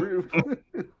 Holy roof.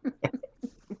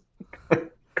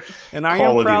 And I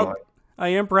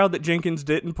am proud that Jenkins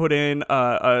didn't put in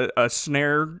a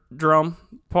snare drum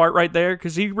part right there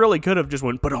because he really could have just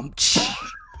went ba-dum.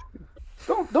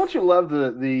 Don't you love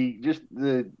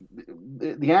the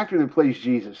actor that plays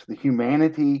Jesus, the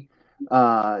humanity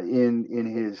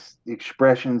in his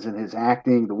expressions and his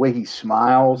acting, the way he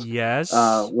smiles. Yes.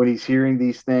 When he's hearing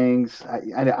these things,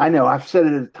 I know I've said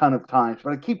it a ton of times,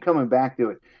 but I keep coming back to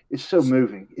it. It's so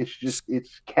moving.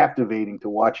 It's captivating to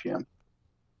watch him.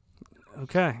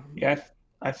 Okay. Yeah,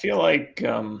 I feel like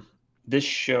this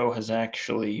show has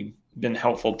actually been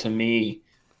helpful to me.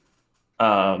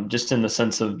 Just in the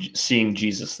sense of seeing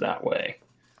Jesus that way.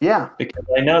 Yeah. Because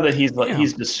I know that Yeah.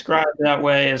 he's described that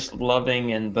way as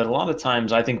loving, but a lot of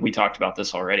times I think we talked about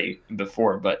this already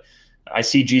before, but I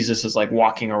see Jesus as like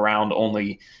walking around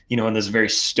only, in this very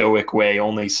stoic way,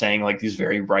 only saying like these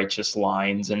very righteous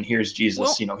lines. And here's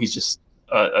Jesus, Well, he's just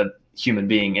a human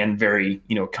being and very,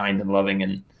 kind and loving.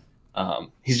 And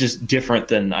he's just different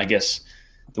than, I guess,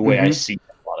 the way I see him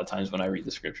a lot of times when I read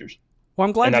the scriptures. Well,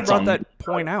 I'm glad And you that's brought on- that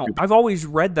point out. I've always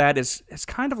read that as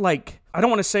kind of like, I don't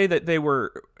want to say that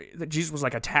that Jesus was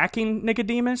like attacking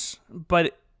Nicodemus,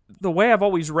 but the way I've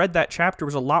always read that chapter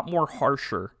was a lot more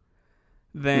harsher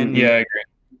than Yeah, I agree.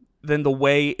 than the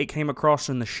way it came across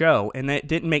in the show, and it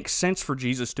didn't make sense for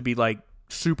Jesus to be like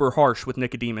super harsh with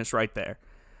Nicodemus right there.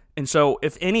 And so,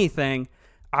 if anything,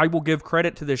 I will give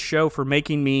credit to this show for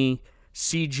making me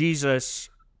see Jesus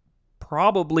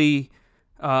probably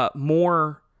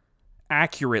more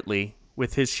accurately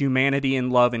with his humanity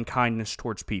and love and kindness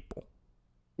towards people.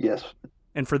 Yes.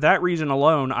 And for that reason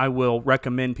alone, I will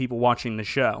recommend people watching the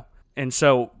show. And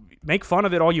so, make fun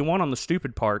of it all you want on the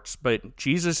stupid parts, but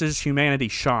Jesus' humanity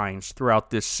shines throughout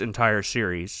this entire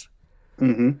series.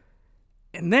 Mm-hmm.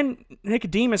 And then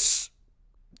Nicodemus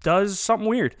does something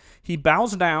weird. He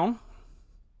bows down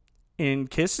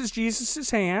and kisses Jesus'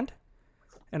 hand.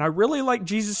 And I really like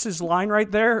Jesus' line right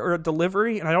there, or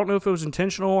delivery, and I don't know if it was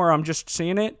intentional or I'm just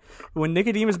seeing it. When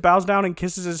Nicodemus bows down and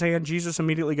kisses his hand, Jesus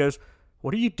immediately goes,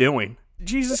 "What are you doing?"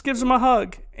 Jesus gives him a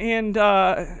hug, and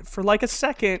for like a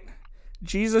second,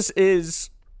 Jesus is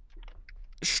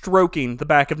stroking the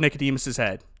back of Nicodemus'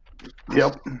 head.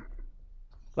 Yep.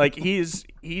 Like, he's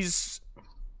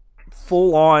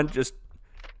full on just...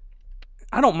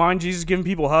 I don't mind Jesus giving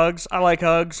people hugs. I like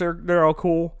hugs. They're all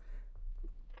cool.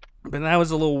 But that was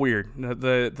a little weird.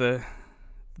 The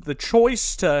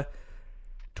choice to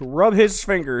run his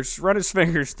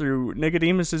fingers through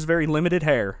Nicodemus's very limited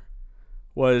hair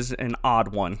was an odd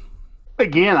one.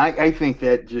 Again, I think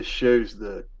that just shows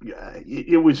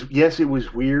it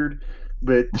was weird,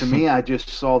 but to me, I just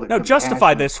saw the No,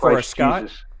 justify compassion this of for us, Christ Scott.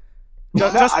 Jesus.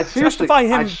 Just justify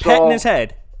him petting his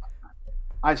head.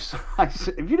 Have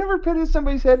you never petted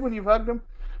somebody's head when you've hugged them?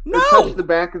 No! Or touched the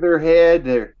back of their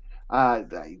head? I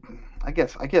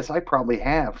guess I probably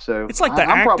have. So It's like the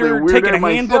I'm probably actor weirdo taking a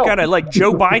handbook myself. out of like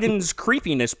Joe Biden's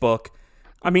creepiness book.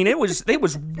 I mean, it was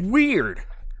weird.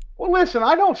 Well, listen,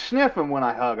 I don't sniff them when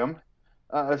I hug them,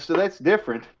 so that's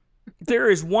different. There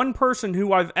is one person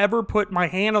who I've ever put my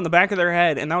hand on the back of their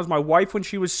head, and that was my wife when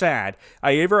she was sad.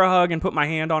 I gave her a hug and put my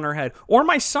hand on her head. Or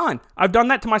my son. I've done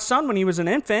that to my son when he was an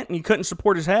infant and he couldn't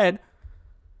support his head.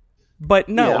 But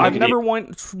no, Yeah, I've never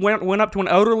went up to an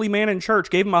elderly man in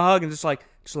church, gave him a hug, and just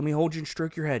let me hold you and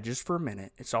stroke your head just for a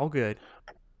minute. It's all good.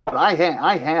 But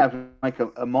I have like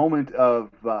a moment of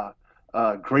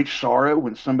great sorrow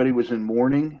when somebody was in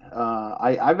mourning.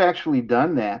 I've actually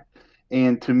done that,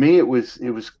 and to me,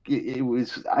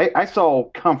 I saw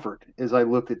comfort as I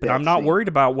looked at that. But I'm not scene. worried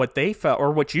about what they felt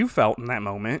or what you felt in that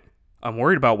moment. I'm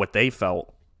worried about what they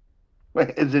felt.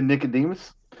 Is it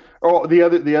Nicodemus or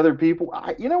the other people?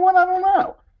 You know what? I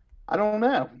don't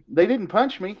know. They didn't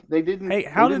punch me. They didn't. Hey,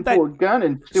 how they did didn't that? pull a gun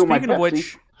and steal my Speaking of Pepsi?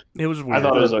 which, it was weird. I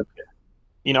thought it was okay.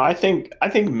 I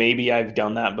think maybe I've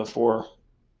done that before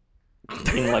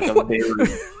in like a very...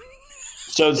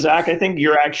 So Zach, I think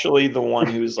you're actually the one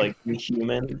who's like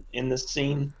human in this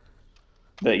scene.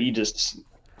 That you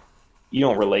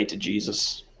don't relate to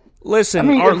Jesus. Listen,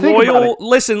 our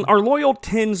loyal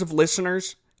tens of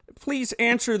listeners, please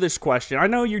answer this question. I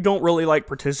know you don't really like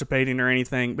participating or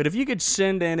anything, but if you could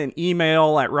send in an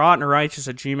email at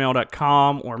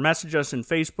rottenrighteous@gmail.com or message us in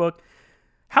Facebook,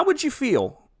 how would you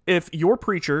feel if your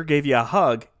preacher gave you a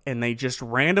hug and they just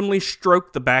randomly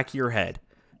stroked the back of your head?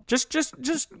 Just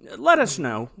let us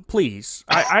know, please.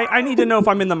 I need to know if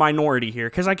I'm in the minority here,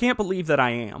 because I can't believe that I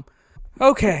am.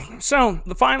 Okay, so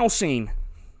the final scene.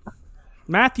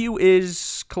 Matthew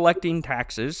is collecting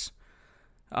taxes,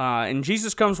 and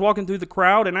Jesus comes walking through the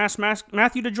crowd and asks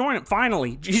Matthew to join him.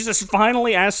 Finally, Jesus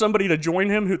finally asks somebody to join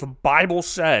him who the Bible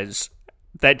says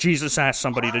that Jesus asked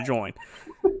somebody to join.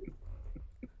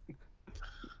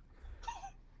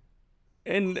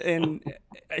 And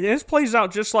this plays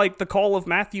out just like the call of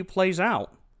Matthew plays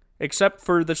out, except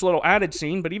for this little added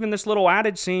scene. But even this little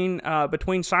added scene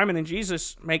between Simon and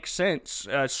Jesus makes sense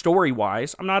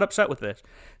story-wise. I'm not upset with this.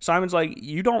 Simon's like,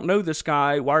 you don't know this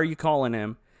guy. Why are you calling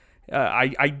him?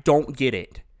 I don't get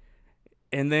it.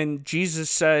 And then Jesus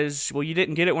says, well, you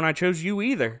didn't get it when I chose you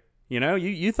either. You know,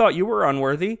 you thought you were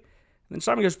unworthy. And then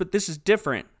Simon goes, but this is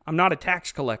different. I'm not a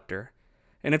tax collector.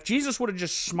 And if Jesus would have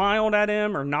just smiled at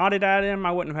him or nodded at him,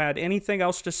 I wouldn't have had anything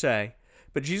else to say.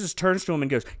 But Jesus turns to him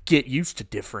and goes, get used to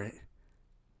different.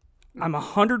 I'm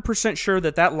 100% sure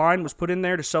that line was put in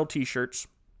there to sell T-shirts.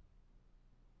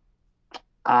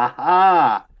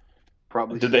 Aha!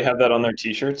 Probably. Did they have that on their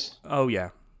T-shirts? Oh yeah.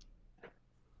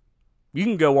 You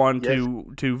can go on Yes.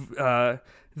 to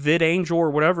VidAngel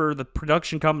or whatever the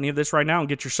production company of this right now and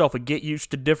get yourself a Get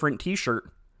Used to Different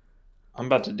T-shirt. I'm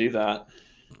about to do that.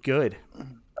 Good.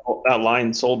 Oh, that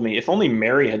line sold me. If only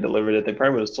Mary had delivered it, they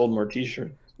probably would have sold more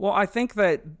T-shirts. Well, I think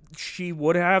that she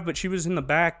would have, but she was in the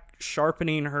back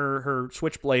sharpening her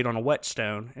switchblade on a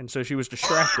whetstone, and so she was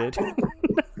distracted.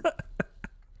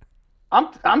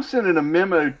 I'm sending a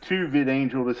memo to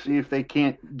VidAngel to see if they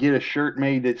can't get a shirt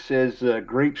made that says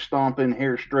 "Grape Stomping,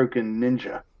 Hair Stroking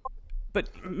Ninja." But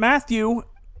Matthew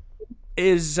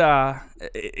is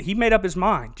he made up his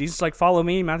mind. Jesus like, follow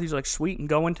me. Matthew's like, sweet, and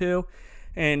going to.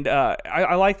 And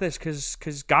I like this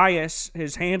because Gaius,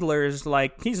 his handler, is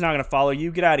like, he's not going to follow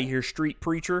you. Get out of here, street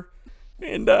preacher.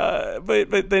 And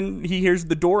but then he hears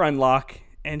the door unlock,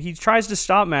 and he tries to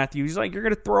stop Matthew. He's like, you're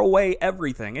going to throw away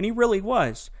everything. And he really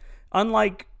was.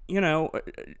 Unlike,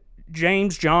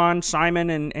 James, John, Simon,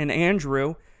 and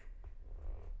Andrew,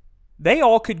 they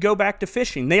all could go back to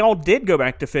fishing. They all did go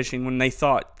back to fishing when they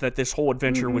thought that this whole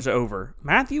adventure was over.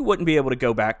 Matthew wouldn't be able to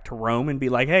go back to Rome and be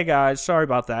like, hey guys, sorry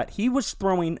about that. He was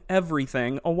throwing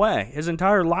everything away, his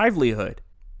entire livelihood.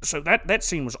 So that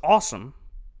scene was awesome.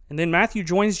 And then Matthew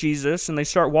joins Jesus, and they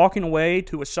start walking away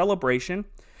to a celebration.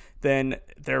 Then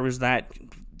there was that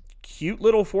cute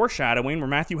little foreshadowing where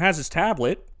Matthew has his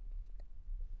tablet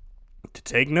to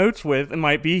take notes with. It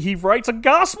might be he writes a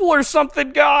gospel or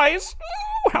something, guys.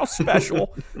 Ooh, how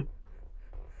special.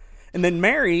 And then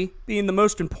Mary, being the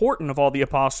most important of all the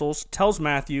apostles, tells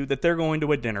Matthew that they're going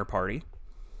to a dinner party.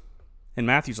 And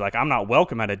Matthew's like, I'm not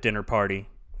welcome at a dinner party.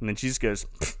 And then Jesus goes,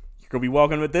 you're going to be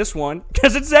welcome at this one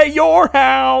because it's at your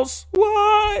house.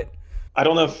 What? I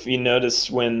don't know if you notice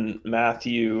when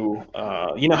Matthew,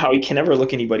 you know how he can never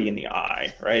look anybody in the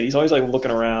eye, right? He's always like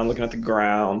looking around, looking at the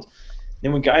ground.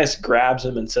 Then when Gaius grabs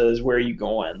him and says, where are you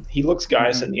going? He looks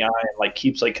Gaius in the eye and like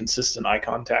keeps like consistent eye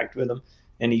contact with him.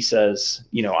 And he says,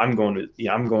 I'm going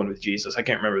with Jesus. I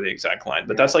can't remember the exact line,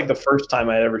 but that's like the first time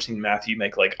I'd ever seen Matthew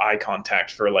make like eye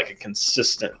contact for like a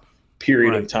consistent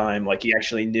period of time. Like he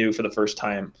actually knew for the first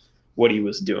time what he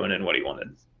was doing and what he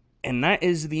wanted. And that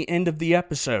is the end of the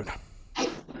episode.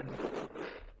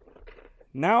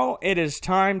 Now it is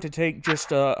time to take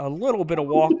just a little bit of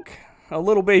walk, a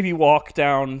little baby walk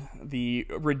down the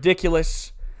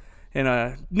ridiculous in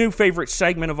a new favorite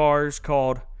segment of ours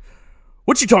called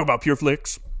What You Talking About, Pure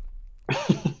Flicks?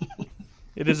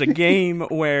 It is a game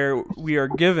where we are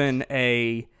given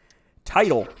a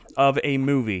title of a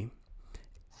movie,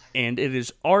 and it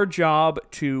is our job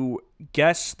to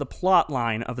guess the plot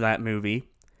line of that movie.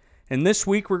 And this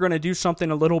week we're going to do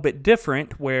something a little bit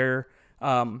different where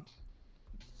I'm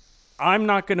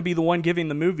not going to be the one giving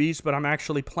the movies, but I'm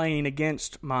actually playing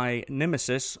against my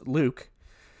nemesis, Luke.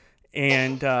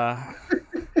 And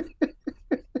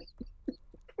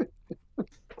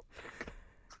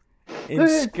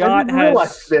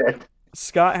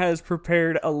Scott has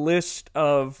prepared a list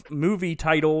of movie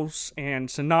titles and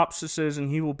synopsises, and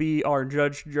he will be our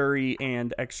judge, jury,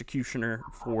 and executioner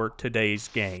for today's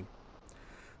game.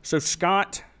 So,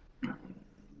 Scott,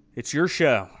 it's your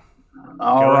show.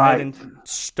 Go ahead and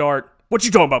start. What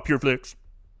you talking about, Pure Flicks?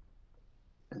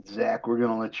 Zach, we're going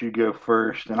to let you go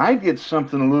first. And I did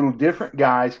something a little different,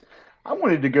 guys. I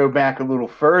wanted to go back a little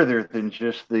further than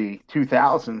just the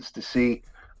 2000s to see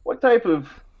what type of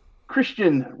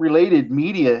Christian-related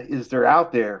media is there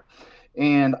out there.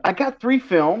 And I got 3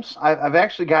 films. I've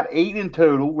actually got 8 in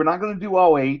total. We're not going to do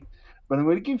all 8, but I'm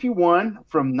going to give you one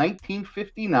from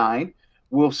 1959.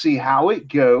 We'll see how it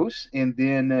goes, and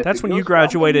then that's when you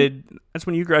graduated. That's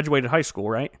when you graduated high school,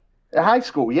 right? High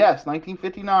school, yes,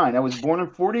 1959. I was born in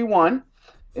 41,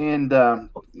 and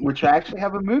which I actually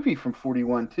have a movie from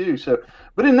 41 too. So,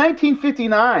 but in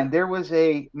 1959, there was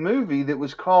a movie that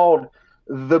was called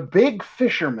The Big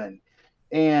Fisherman.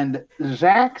 And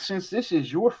Zach, since this is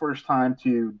your first time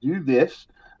to do this,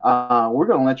 we're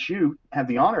going to let you have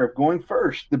the honor of going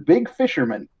first. The Big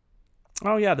Fisherman.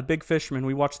 Oh, yeah, The Big Fisherman.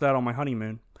 We watched that on my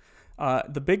honeymoon.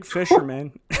 The Big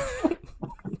Fisherman...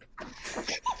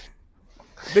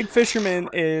 Big Fisherman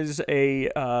is a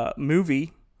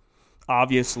movie,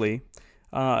 obviously,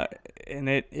 and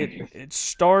it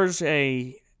stars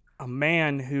a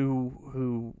man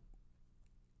who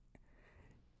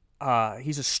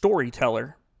he's a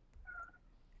storyteller,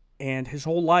 and his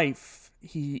whole life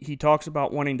he talks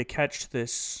about wanting to catch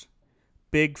this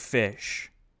big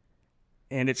fish.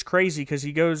 And it's crazy because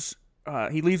he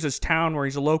leaves his town where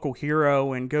he's a local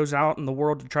hero and goes out in the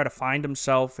world to try to find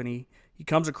himself. And he he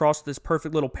comes across this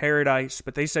perfect little paradise,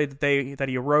 but they say that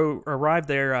he arrived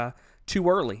there too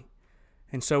early,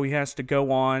 and so he has to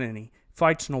go on, and he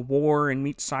fights in a war and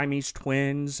meets Siamese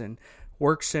twins and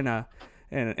works in a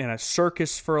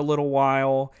circus for a little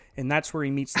while, and that's where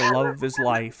he meets the love of his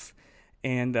life.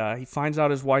 And he finds out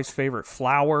his wife's favorite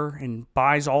flower and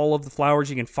buys all of the flowers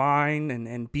he can find,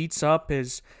 and beats up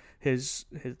his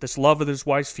this love of his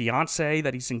wife's fiance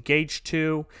that he's engaged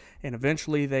to, and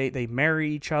eventually they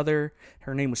marry each other.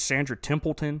 Her name was Sandra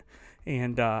Templeton,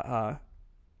 and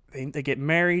they get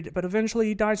married, but eventually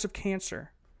he dies of cancer.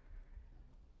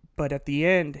 But at the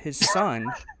end, his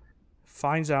son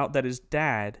finds out that his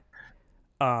dad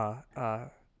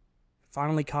finally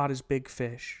caught his big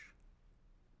fish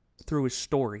through his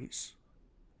stories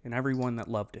and everyone that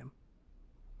loved him.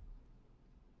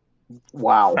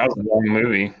 Wow. That was a long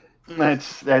movie.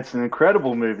 That's an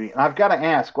incredible movie. I've got to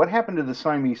ask, what happened to the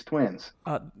Siamese twins?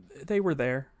 They were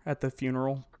there at the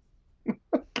funeral.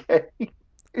 Okay.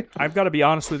 I've got to be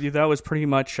honest with you, that was pretty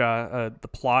much the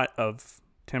plot of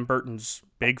Tim Burton's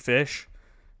Big Fish.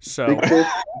 So, Big Fish?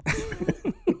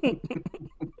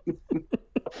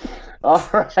 All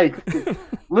right.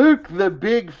 Luke the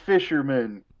Big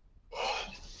Fisherman.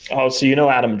 Oh, so you know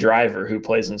Adam Driver, who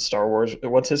plays in Star Wars.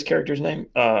 What's his character's name?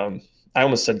 I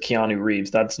almost said Keanu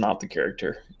Reeves. That's not the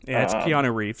character. Yeah, it's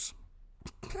Keanu Reeves.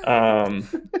 The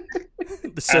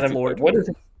Sith Lord. What is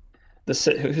it?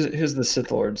 Who's the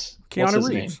Sith Lords? Keanu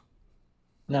Reeves.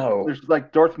 Name? No. There's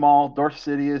like Darth Maul, Darth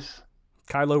Sidious.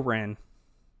 Kylo Ren.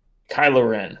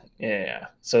 Yeah.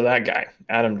 So that guy,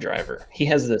 Adam Driver, he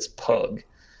has this pug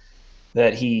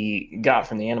that he got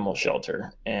from the animal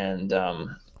shelter, and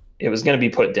it was going to be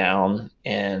put down,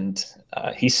 and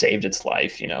he saved its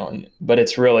life, but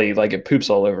it's really like it poops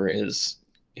all over his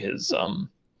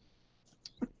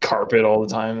carpet all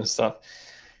the time and stuff.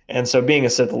 And so being a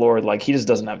Sith Lord, like, he just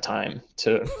doesn't have time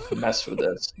to mess with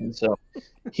this. And so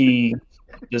he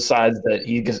decides that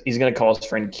he's going to call his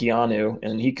friend Keanu,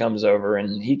 and he comes over,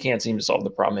 and he can't seem to solve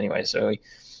the problem anyway. So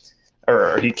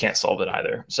he can't solve it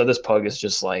either. So this pug is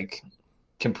just like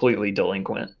completely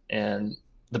delinquent, and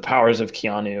the powers of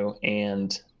Keanu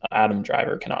and Adam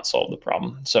Driver cannot solve the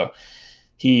problem. So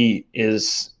he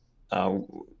is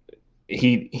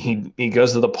he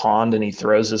goes to the pond, and he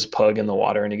throws his pug in the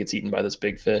water, and he gets eaten by this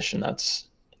big fish, and that's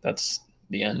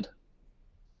the end.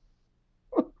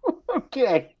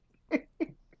 Okay.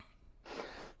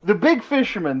 The Big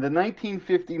Fisherman, the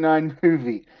 1959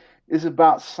 movie, is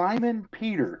about Simon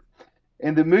Peter,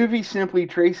 and the movie simply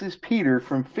traces Peter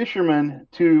from fisherman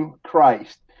to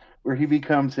Christ, where he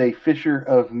becomes a fisher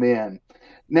of men.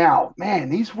 Now, man,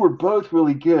 these were both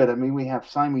really good. I mean, we have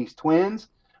Siamese twins.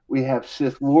 We have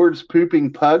Sith Lords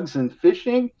pooping pugs and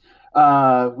fishing.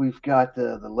 We've got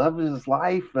the love of his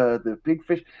life, the big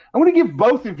fish. I want to give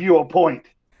both of you a point.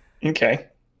 Okay.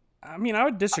 I mean, I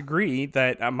would disagree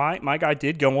that my guy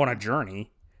did go on a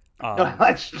journey.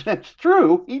 That's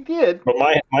true. He did. But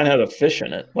mine had a fish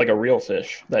in it, like a real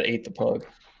fish that ate the pug.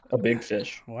 A big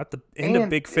fish. Well, at the end of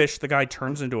Big Fish, the guy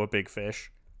turns into a big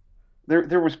fish.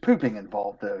 There was pooping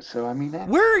involved, though. So, I mean,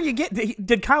 where are you getting?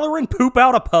 Did Kylo Ren poop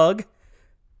out a pug?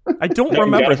 I don't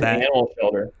remember that.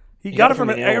 He got it from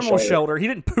an animal shelter. He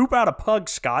didn't poop out a pug,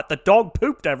 Scott. The dog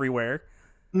pooped everywhere.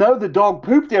 No, the dog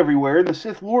pooped everywhere, and the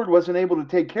Sith Lord wasn't able to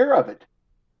take care of it.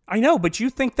 I know, but you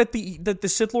think that the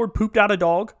Sith Lord pooped out a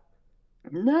dog?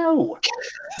 No.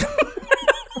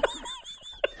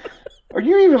 Are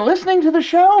you even listening to the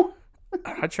show?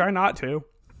 I try not to.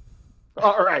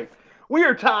 All right. We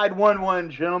are tied 1-1,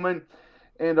 gentlemen.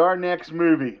 And our next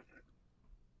movie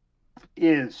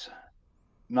is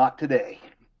Not Today.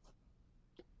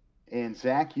 And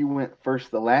Zach, you went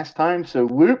first the last time. So,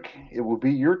 Luke, it will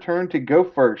be your turn to go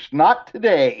first. Not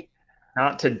Today.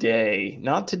 Not Today.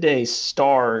 Not Today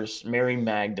stars Mary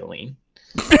Magdalene.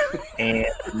 And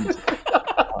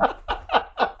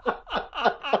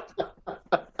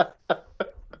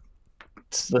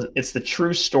it's the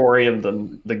true story of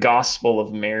the Gospel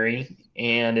of Mary,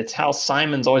 and it's how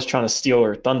Simon's always trying to steal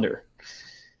her thunder.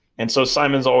 And so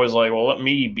Simon's always like, well, let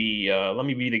me be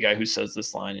the guy who says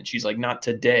this line. And she's like, not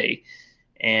today.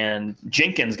 And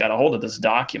Jenkins got a hold of this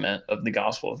document of the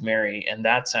Gospel of Mary, and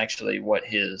that's actually what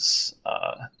his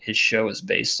show is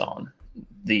based on,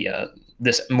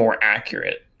 this more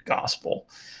accurate gospel.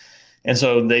 And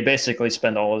so they basically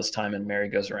spend all of this time, and Mary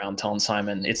goes around telling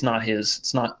Simon, it's not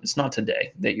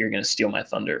today that you're going to steal my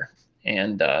thunder.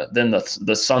 And then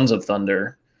the sons of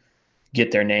thunder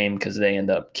get their name because they end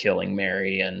up killing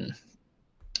Mary and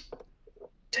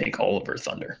take all of her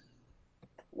thunder.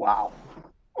 Wow.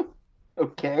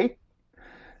 Okay.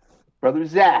 Brother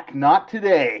Zach, Not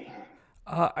Today.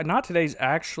 Not Today's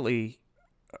actually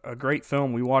a great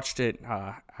film. We watched it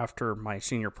after my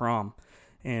senior prom,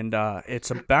 and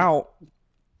it's about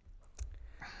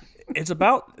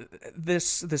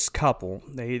this couple.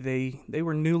 They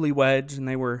were newlyweds, and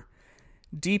they were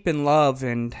deep in love,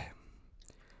 and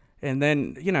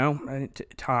then, you know,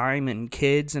 time and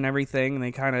kids and everything, and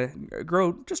they kind of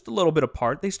grow just a little bit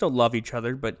apart. They still love each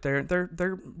other, but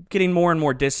they're getting more and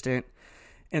more distant.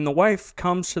 And the wife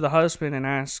comes to the husband and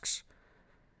asks,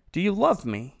 "Do you love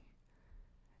me?"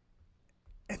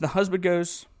 And the husband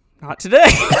goes, "Not today."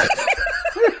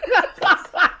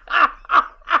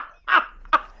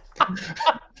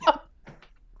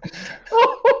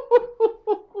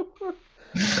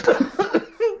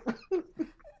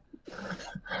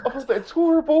 Oh, that's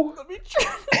horrible. Let me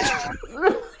try.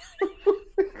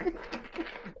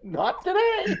 Not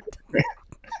today.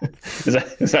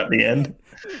 Is that the end?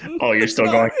 Oh, you're still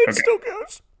going? It still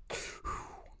goes.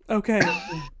 Okay.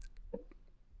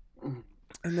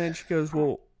 And then she goes,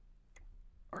 "Well,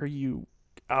 are you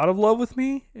out of love with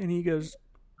me?" And he goes,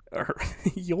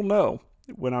 "You'll know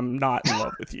when I'm not in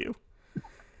love with you."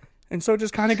 And so it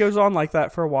just kind of goes on like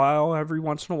that for a while. Every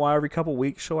once in a while, every couple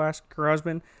weeks, she'll ask her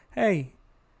husband, "Hey,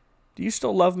 do you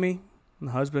still love me?" And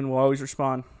the husband will always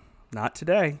respond, "Not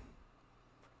today."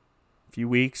 A few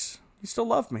weeks, "You still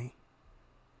love me?"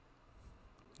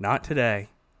 "Not today."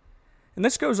 And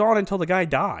this goes on until the guy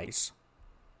dies.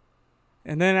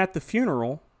 And then at the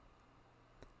funeral,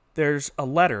 there's a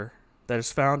letter that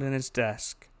is found in his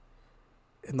desk.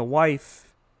 And the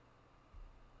wife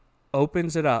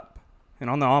opens it up. And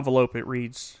on the envelope it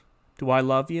reads, "Do I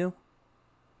love you?"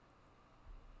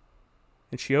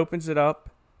 And she opens it up,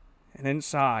 and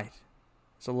inside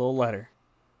is a little letter.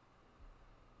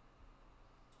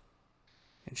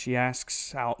 And she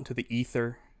asks out into the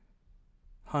ether,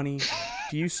 "Honey,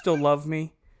 do you still love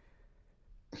me?"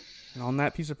 And on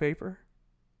that piece of paper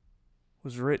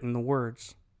was written the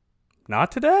words,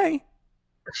 "Not today."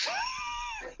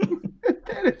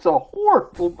 That is a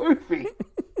horrible movie.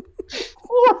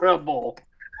 Horrible.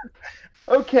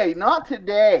 Okay, Not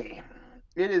Today.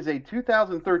 It is a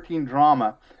 2013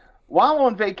 drama. While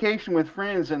on vacation with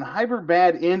friends in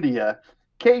Hyderabad, India,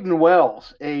 Caden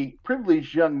Wells, a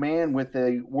privileged young man with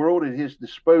a world at his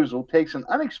disposal, takes an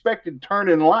unexpected turn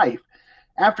in life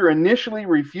after initially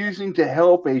refusing to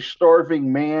help a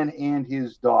starving man and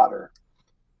his daughter.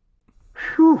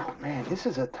 Whew, man, this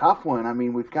is a tough one. I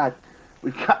mean, we've got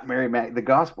the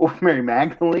Gospel of Mary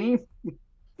Magdalene,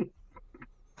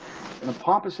 and a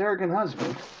pompous, arrogant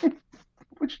husband.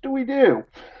 Which do we do?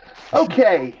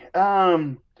 Okay,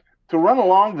 to run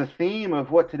along the theme of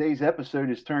what today's episode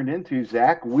has turned into,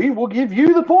 Zach, we will give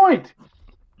you the point.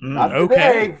 Not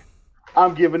today.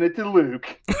 I'm giving it to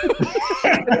Luke.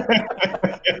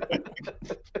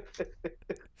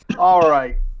 All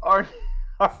right. Our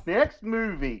next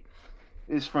movie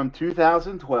is from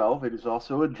 2012. It is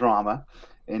also a drama,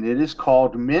 and it is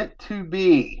called Meant to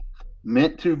Be.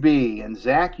 Meant to Be. And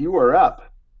Zach, you are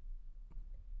up.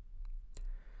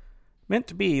 Meant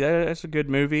to Be. That's a good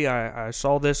movie. I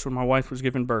saw this when my wife was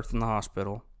giving birth in the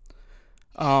hospital.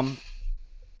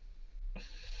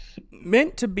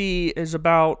 Meant to Be is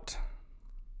about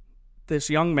this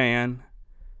young man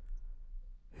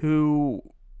who,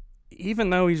 even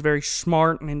though he's very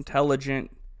smart and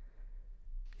intelligent,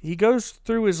 he goes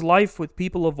through his life with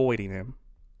people avoiding him.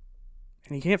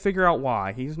 And he can't figure out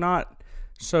why. He's not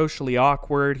socially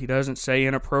awkward. He doesn't say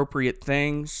inappropriate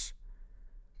things.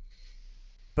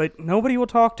 But nobody will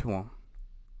talk to him.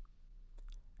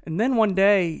 And then one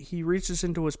day, he reaches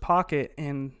into his pocket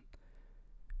and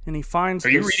he finds Are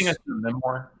you reading a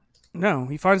memoir? No,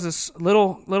 he finds this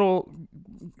little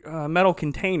metal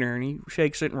container, and he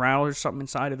shakes it and rattles something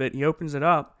inside of it. He opens it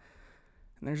up,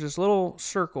 and there's this little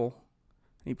circle.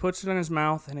 He puts it in his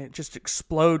mouth, and it just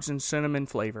explodes in cinnamon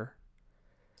flavor.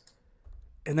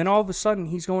 And then all of a sudden,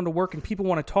 he's going to work, and people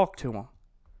want to talk to him.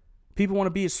 People want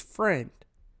to be his friend.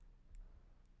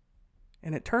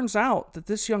 And it turns out that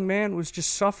this young man was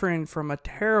just suffering from a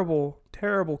terrible,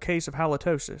 terrible case of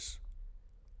halitosis.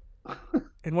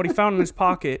 And what he found in his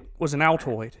pocket was an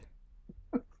Altoid.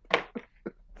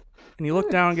 And he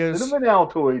looked down and goes, Cinnamon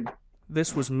Altoid.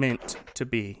 "This was meant to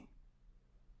be."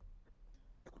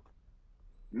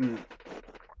 You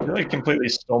really completely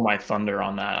stole my thunder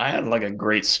on that. I had like a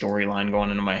great storyline going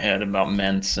into my head about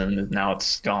mints, and now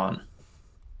it's gone.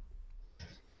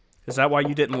 Is that why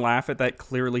you didn't laugh at that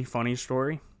clearly funny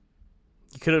story?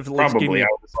 You could have at least given me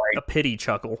a pity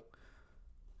chuckle.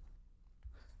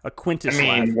 A Quintus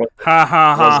laugh. Ha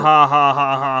ha ha ha ha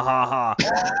ha ha ha.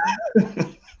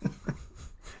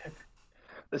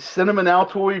 The Cinnamon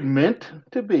Altoid Meant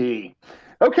to Be.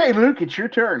 Okay, Luke, it's your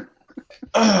turn.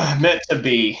 Meant to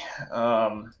be.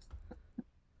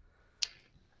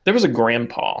 There was a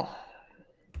grandpa.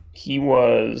 He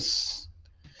was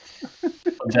a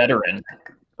veteran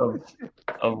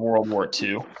of World War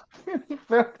II. He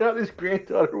found out his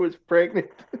granddaughter was pregnant.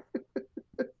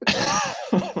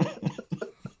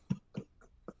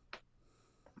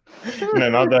 No,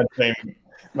 not that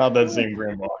same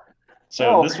grandpa.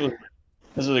 So this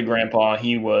was a grandpa.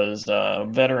 He was a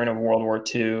veteran of World War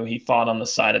II. He fought on the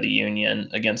side of the Union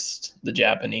against the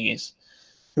Japanese,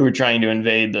 who were trying to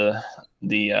invade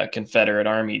the Confederate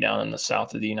Army down in the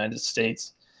south of the United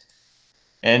States.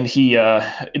 And he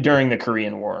during the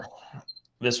Korean War.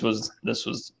 This was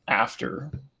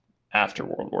after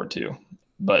World War II,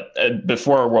 but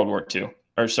before World War II,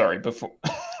 or sorry, before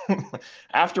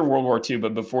after World War II,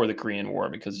 but before the Korean War,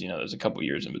 because there's a couple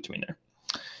years in between there.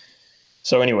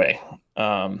 So anyway,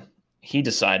 he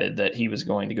decided that he was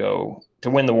going to go to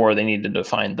win the war. They needed to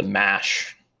find the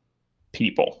MASH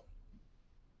people,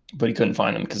 but he couldn't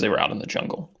find them because they were out in the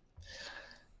jungle.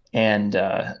 And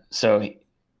so he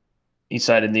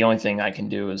decided the only thing I can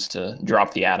do is to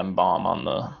drop the atom bomb on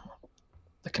the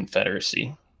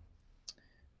Confederacy.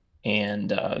 And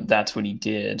that's what he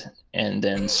did. And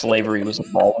then slavery was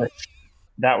abolished.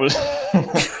 That was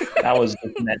that was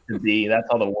meant to be. That's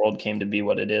how the world came to be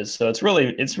what it is. So it's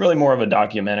really more of a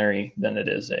documentary than it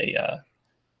is a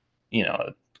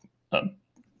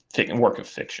work of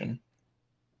fiction.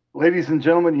 Ladies and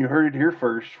gentlemen, you heard it here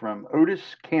first from Otis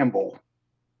Campbell.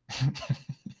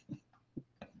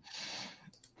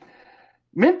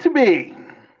 Meant to be.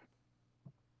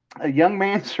 A young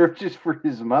man searches for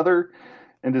his mother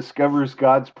and discovers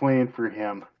God's plan for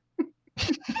him.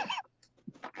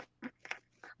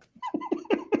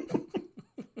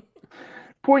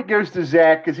 Point goes to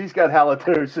Zach because he's got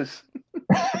halitosis.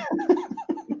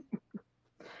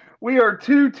 We are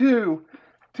 2-2.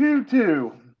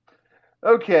 2-2.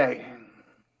 Okay.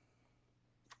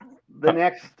 The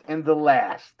next and the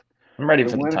last. I'm ready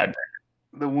for the tiebreaker.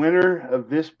 The winner of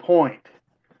this point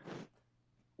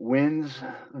wins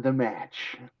the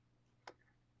match.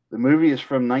 The movie is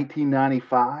from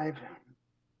 1995,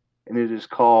 and it is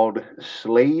called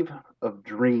Slave of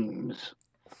Dreams.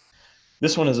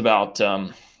 This one is about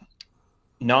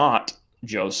not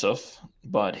Joseph,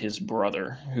 but his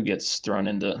brother who gets thrown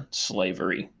into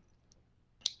slavery.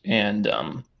 And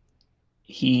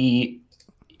he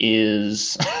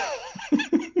is...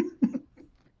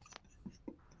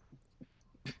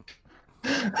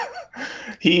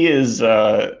 he is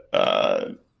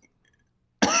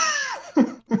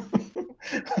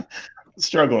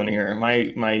struggling here.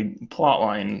 My plot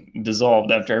line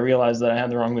dissolved after I realized that I had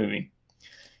the wrong movie.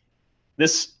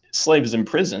 This slave is in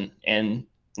prison, and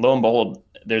lo and behold,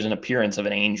 there's an appearance of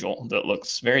an angel that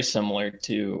looks very similar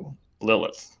to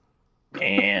Lilith.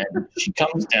 And she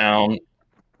comes down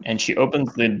and she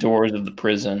opens the doors of the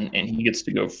prison, and he gets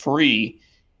to go free.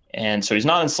 And so he's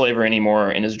not in slavery anymore,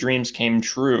 and his dreams came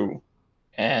true.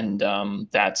 And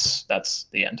that's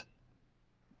the end.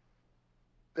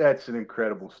 That's an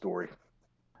incredible story.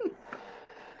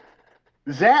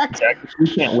 Zach, you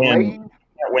can't win. You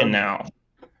can't win now.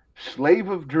 Slave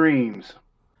of Dreams.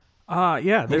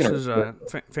 Yeah, this is a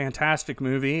fantastic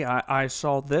movie. I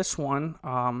saw this one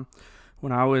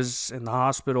when I was in the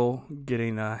hospital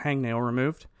getting a hangnail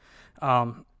removed.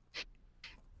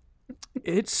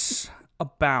 It's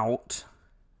about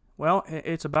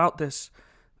this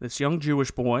young Jewish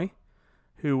boy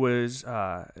who was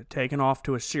taken off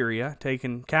to Assyria,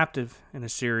 taken captive in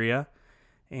Assyria,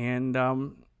 and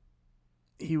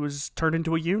he was turned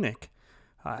into a eunuch.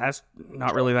 That's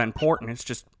not really that important. It's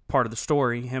just part of the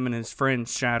story. Him and his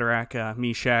friends Shadrach,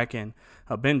 Meshach, and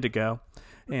Abednego.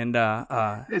 And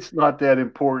it's not that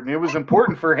important. It was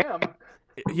important for him.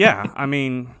 Yeah, I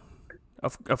mean,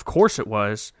 of course it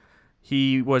was.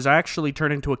 He was actually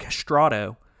turned into a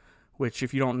castrato, which,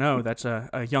 if you don't know, that's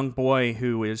a young boy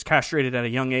who is castrated at a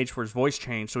young age for his voice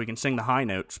change so he can sing the high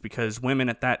notes, because women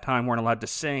at that time weren't allowed to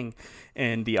sing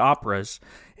in the operas.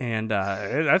 And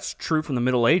that's true from the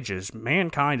Middle Ages.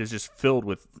 Mankind is just filled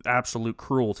with absolute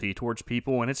cruelty towards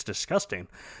people, and it's disgusting.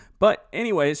 But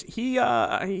anyways, he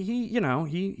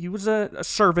was a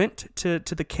servant to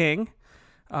the king.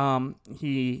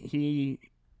 He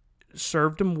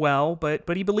served him well,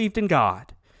 but he believed in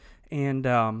God.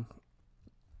 And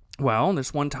well,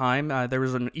 this one time there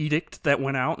was an edict that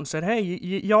went out and said, "Hey,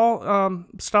 y'all,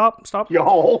 stop,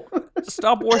 y'all,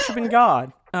 stop worshiping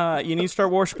God. You need to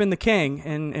start worshiping the king."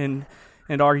 And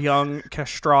our young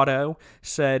castrato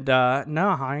said,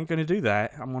 "No, I ain't gonna do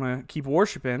that. I'm gonna keep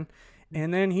worshiping."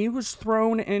 And then he was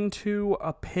thrown into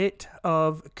a pit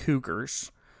of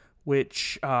cougars,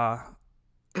 which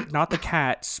not the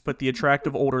cats, but the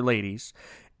attractive older ladies.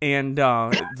 And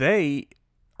they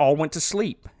all went to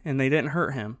sleep, and they didn't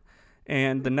hurt him.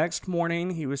 And the next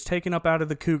morning, he was taken up out of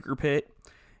the cougar pit,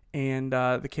 and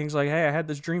the king's like, hey, I had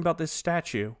this dream about this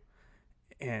statue.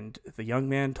 And the young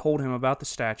man told him about the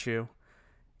statue,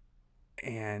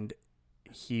 and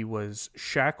he was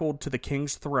shackled to the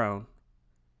king's throne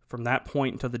from that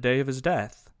point until the day of his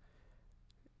death,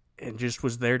 and just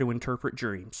was there to interpret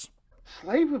dreams.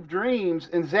 Slave of Dreams,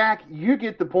 and Zach, you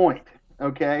get the point,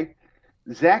 okay?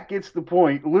 Zach gets the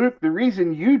point. Luke, the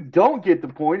reason you don't get the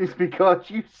point is because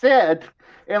you said,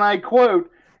 and I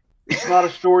quote, it's not a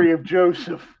story of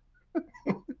Joseph.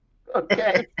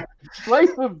 Okay?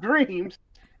 Slave of Dreams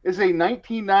is a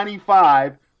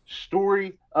 1995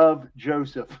 story of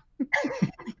Joseph.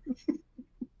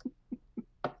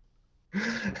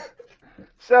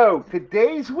 So,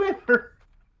 today's winner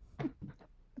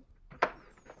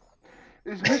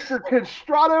is Mr.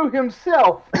 Castrato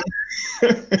himself.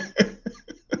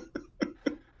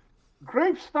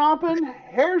 Grape stomping,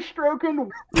 hair stroking,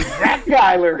 Zach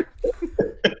Geiler.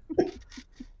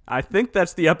 I think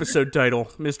that's the episode title,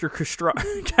 Mr.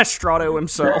 Castrato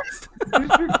himself.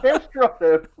 Mr.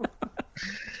 Castrato.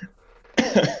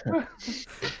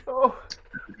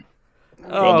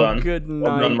 Well done. Good night.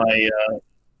 Well done, my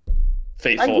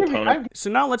faithful opponent. So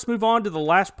now let's move on to the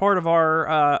last part of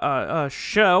our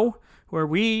show, where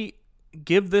we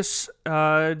give this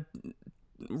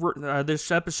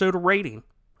this episode a rating.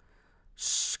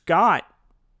 Scott,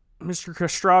 Mr.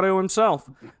 Castrato himself,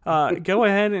 go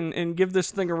ahead and give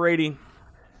this thing a rating.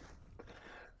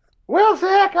 Well,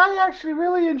 Zach, I actually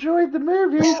really enjoyed the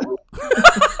movie.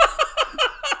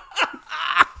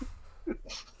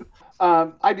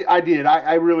 I did.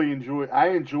 I really enjoyed. I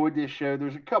enjoyed this show.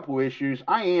 There's a couple issues.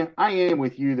 I am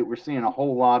with you that we're seeing a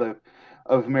whole lot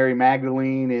of Mary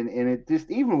Magdalene, and it just,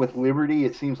 even with Liberty,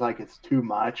 it seems like it's too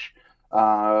much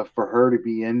for her to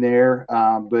be in there.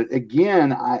 But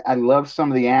again, I love some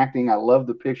of the acting. I love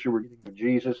the picture we're getting of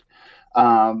Jesus.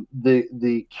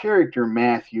 The character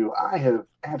Matthew, I have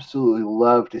absolutely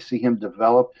loved to see him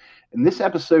develop. In this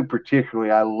episode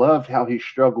particularly, I loved how he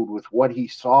struggled with what he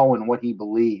saw and what he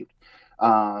believed,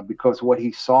 because what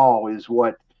he saw is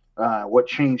what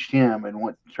changed him and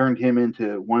what turned him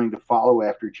into wanting to follow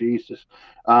after Jesus.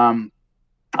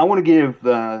 I want to give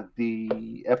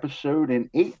the episode an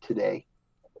 8 today.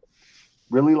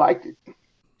 Really liked it.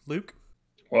 Luke?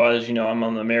 Well, as you know, I'm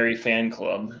on the Mary fan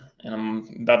club, and I'm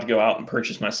about to go out and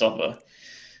purchase myself a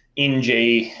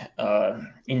NJV.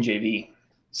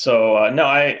 So, no,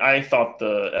 I thought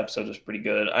the episode was pretty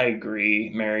good. I agree.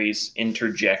 Mary's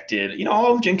interjected,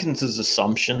 all of Jenkins's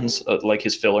assumptions, like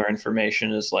his filler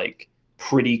information, is like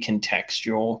pretty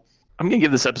contextual. I'm going to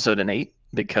give this episode an 8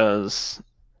 because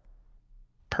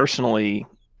personally,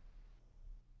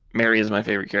 Mary is my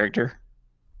favorite character.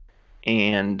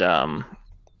 And I'm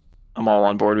all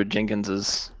on board with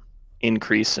Jenkins's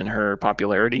increase in her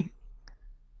popularity.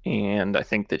 And I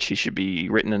think that she should be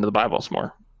written into the Bibles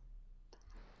more.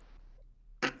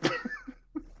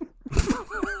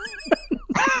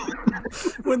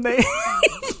 When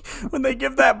they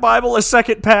give that Bible a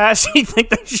second pass, you think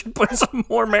they should put some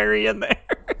more Mary in there?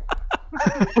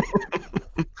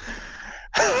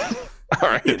 All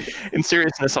right. In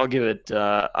seriousness, I'll give it.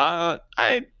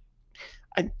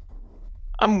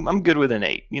 I'm good with an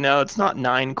 8. It's not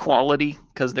 9 quality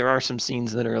because there are some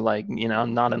scenes that are like,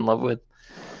 I'm not in love with.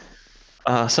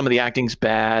 Some of the acting's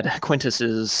bad. Quintus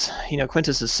is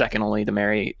second only to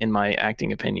Mary in my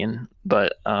acting opinion,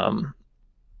 but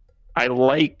I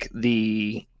like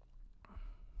the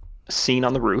scene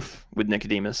on the roof with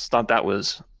Nicodemus. Thought that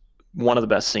was one of the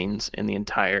best scenes in the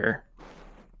entire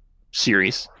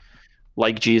series.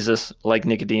 Like Jesus, like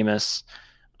Nicodemus.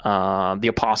 The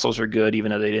apostles are good,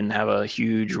 even though they didn't have a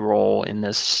huge role in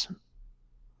this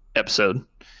episode.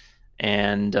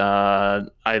 And I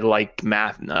like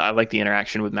the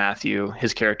interaction with Matthew.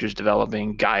 His character's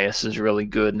developing. Gaius is really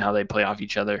good in how they play off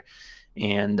each other,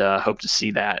 and hope to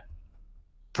see that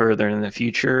further in the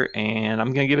future. And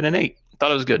I'm going to give it an 8.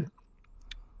 Thought it was good.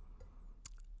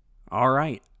 All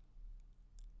right.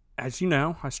 As you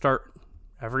know, I start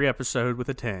every episode with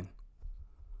a 10.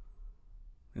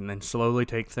 And then slowly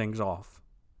take things off.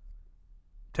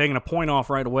 Taking a point off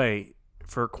right away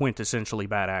for a quintessentially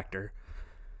bad actor.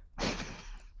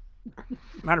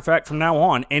 Matter of fact, from now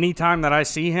on, anytime that I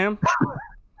see him,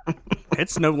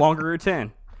 it's no longer a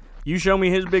 10. You show me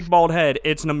his big bald head,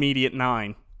 it's an immediate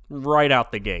 9. Right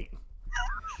out the gate.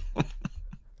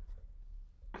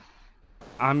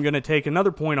 I'm going to take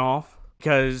another point off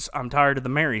because I'm tired of the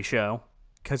Mary show,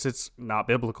 because it's not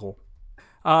biblical.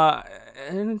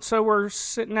 And so we're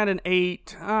sitting at an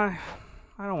 8. I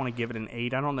don't want to give it an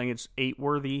 8. I don't think it's 8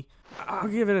 worthy. I'll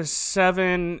give it a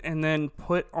 7 and then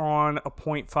put on a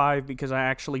 0.5 because I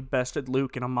actually bested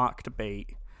Luke in a mock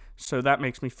debate. So that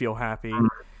makes me feel happy.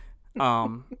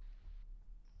 And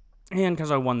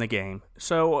because I won the game.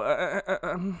 So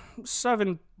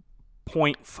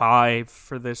 7.5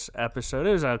 for this episode.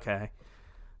 It was okay.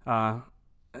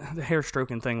 The hair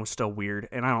stroking thing was still weird,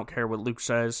 and I don't care what Luke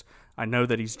says. I know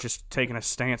that he's just taking a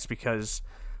stance because,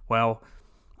 well,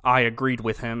 I agreed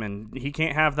with him, and he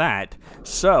can't have that.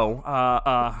 So,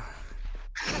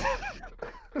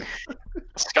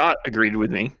 Scott agreed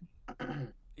with me.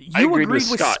 You agreed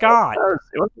with Scott.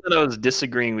 It wasn't that I was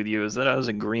disagreeing with you. It was that I was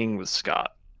agreeing with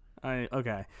Scott.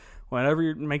 Okay.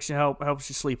 Whatever makes you helps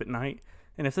you sleep at night.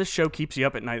 And if this show keeps you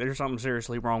up at night, there's something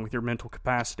seriously wrong with your mental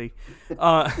capacity.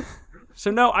 So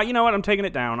no, you know what? I'm taking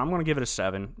it down. I'm going to give it a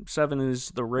 7. 7 is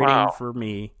the rating for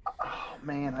me. Oh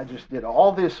man, I just did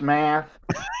all this math.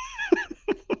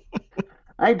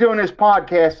 I ain't doing this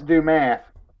podcast to do math.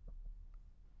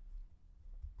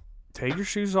 Take your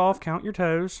shoes off, count your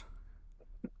toes.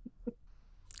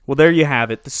 Well, there you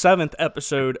have it. The 7th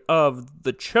episode of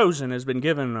The Chosen has been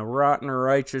given a Rotten or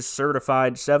Righteous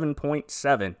certified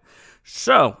 7.7.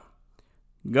 So,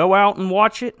 go out and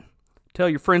watch it. Tell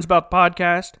your friends about the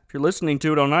podcast. If you're listening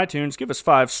to it on iTunes, give us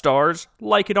 5 stars.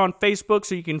 Like it on Facebook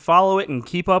so you can follow it and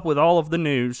keep up with all of the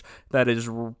news that is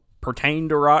pertain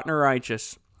to Rotten or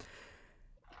Righteous.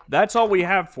 That's all we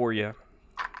have for you.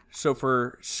 So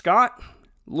for Scott,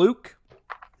 Luke,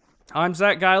 I'm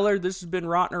Zach Geiler. This has been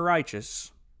Rotten or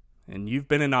Righteous. And you've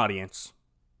been an audience.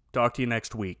 Talk to you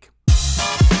next week.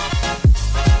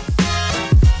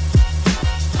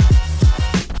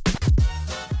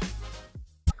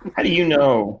 How do you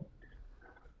know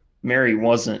Mary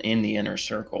wasn't in the inner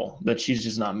circle? That she's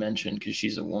just not mentioned because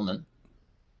she's a woman?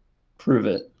 Prove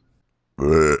it.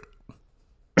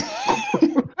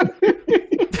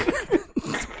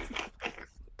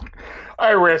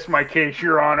 I rest my case,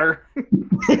 Your Honor.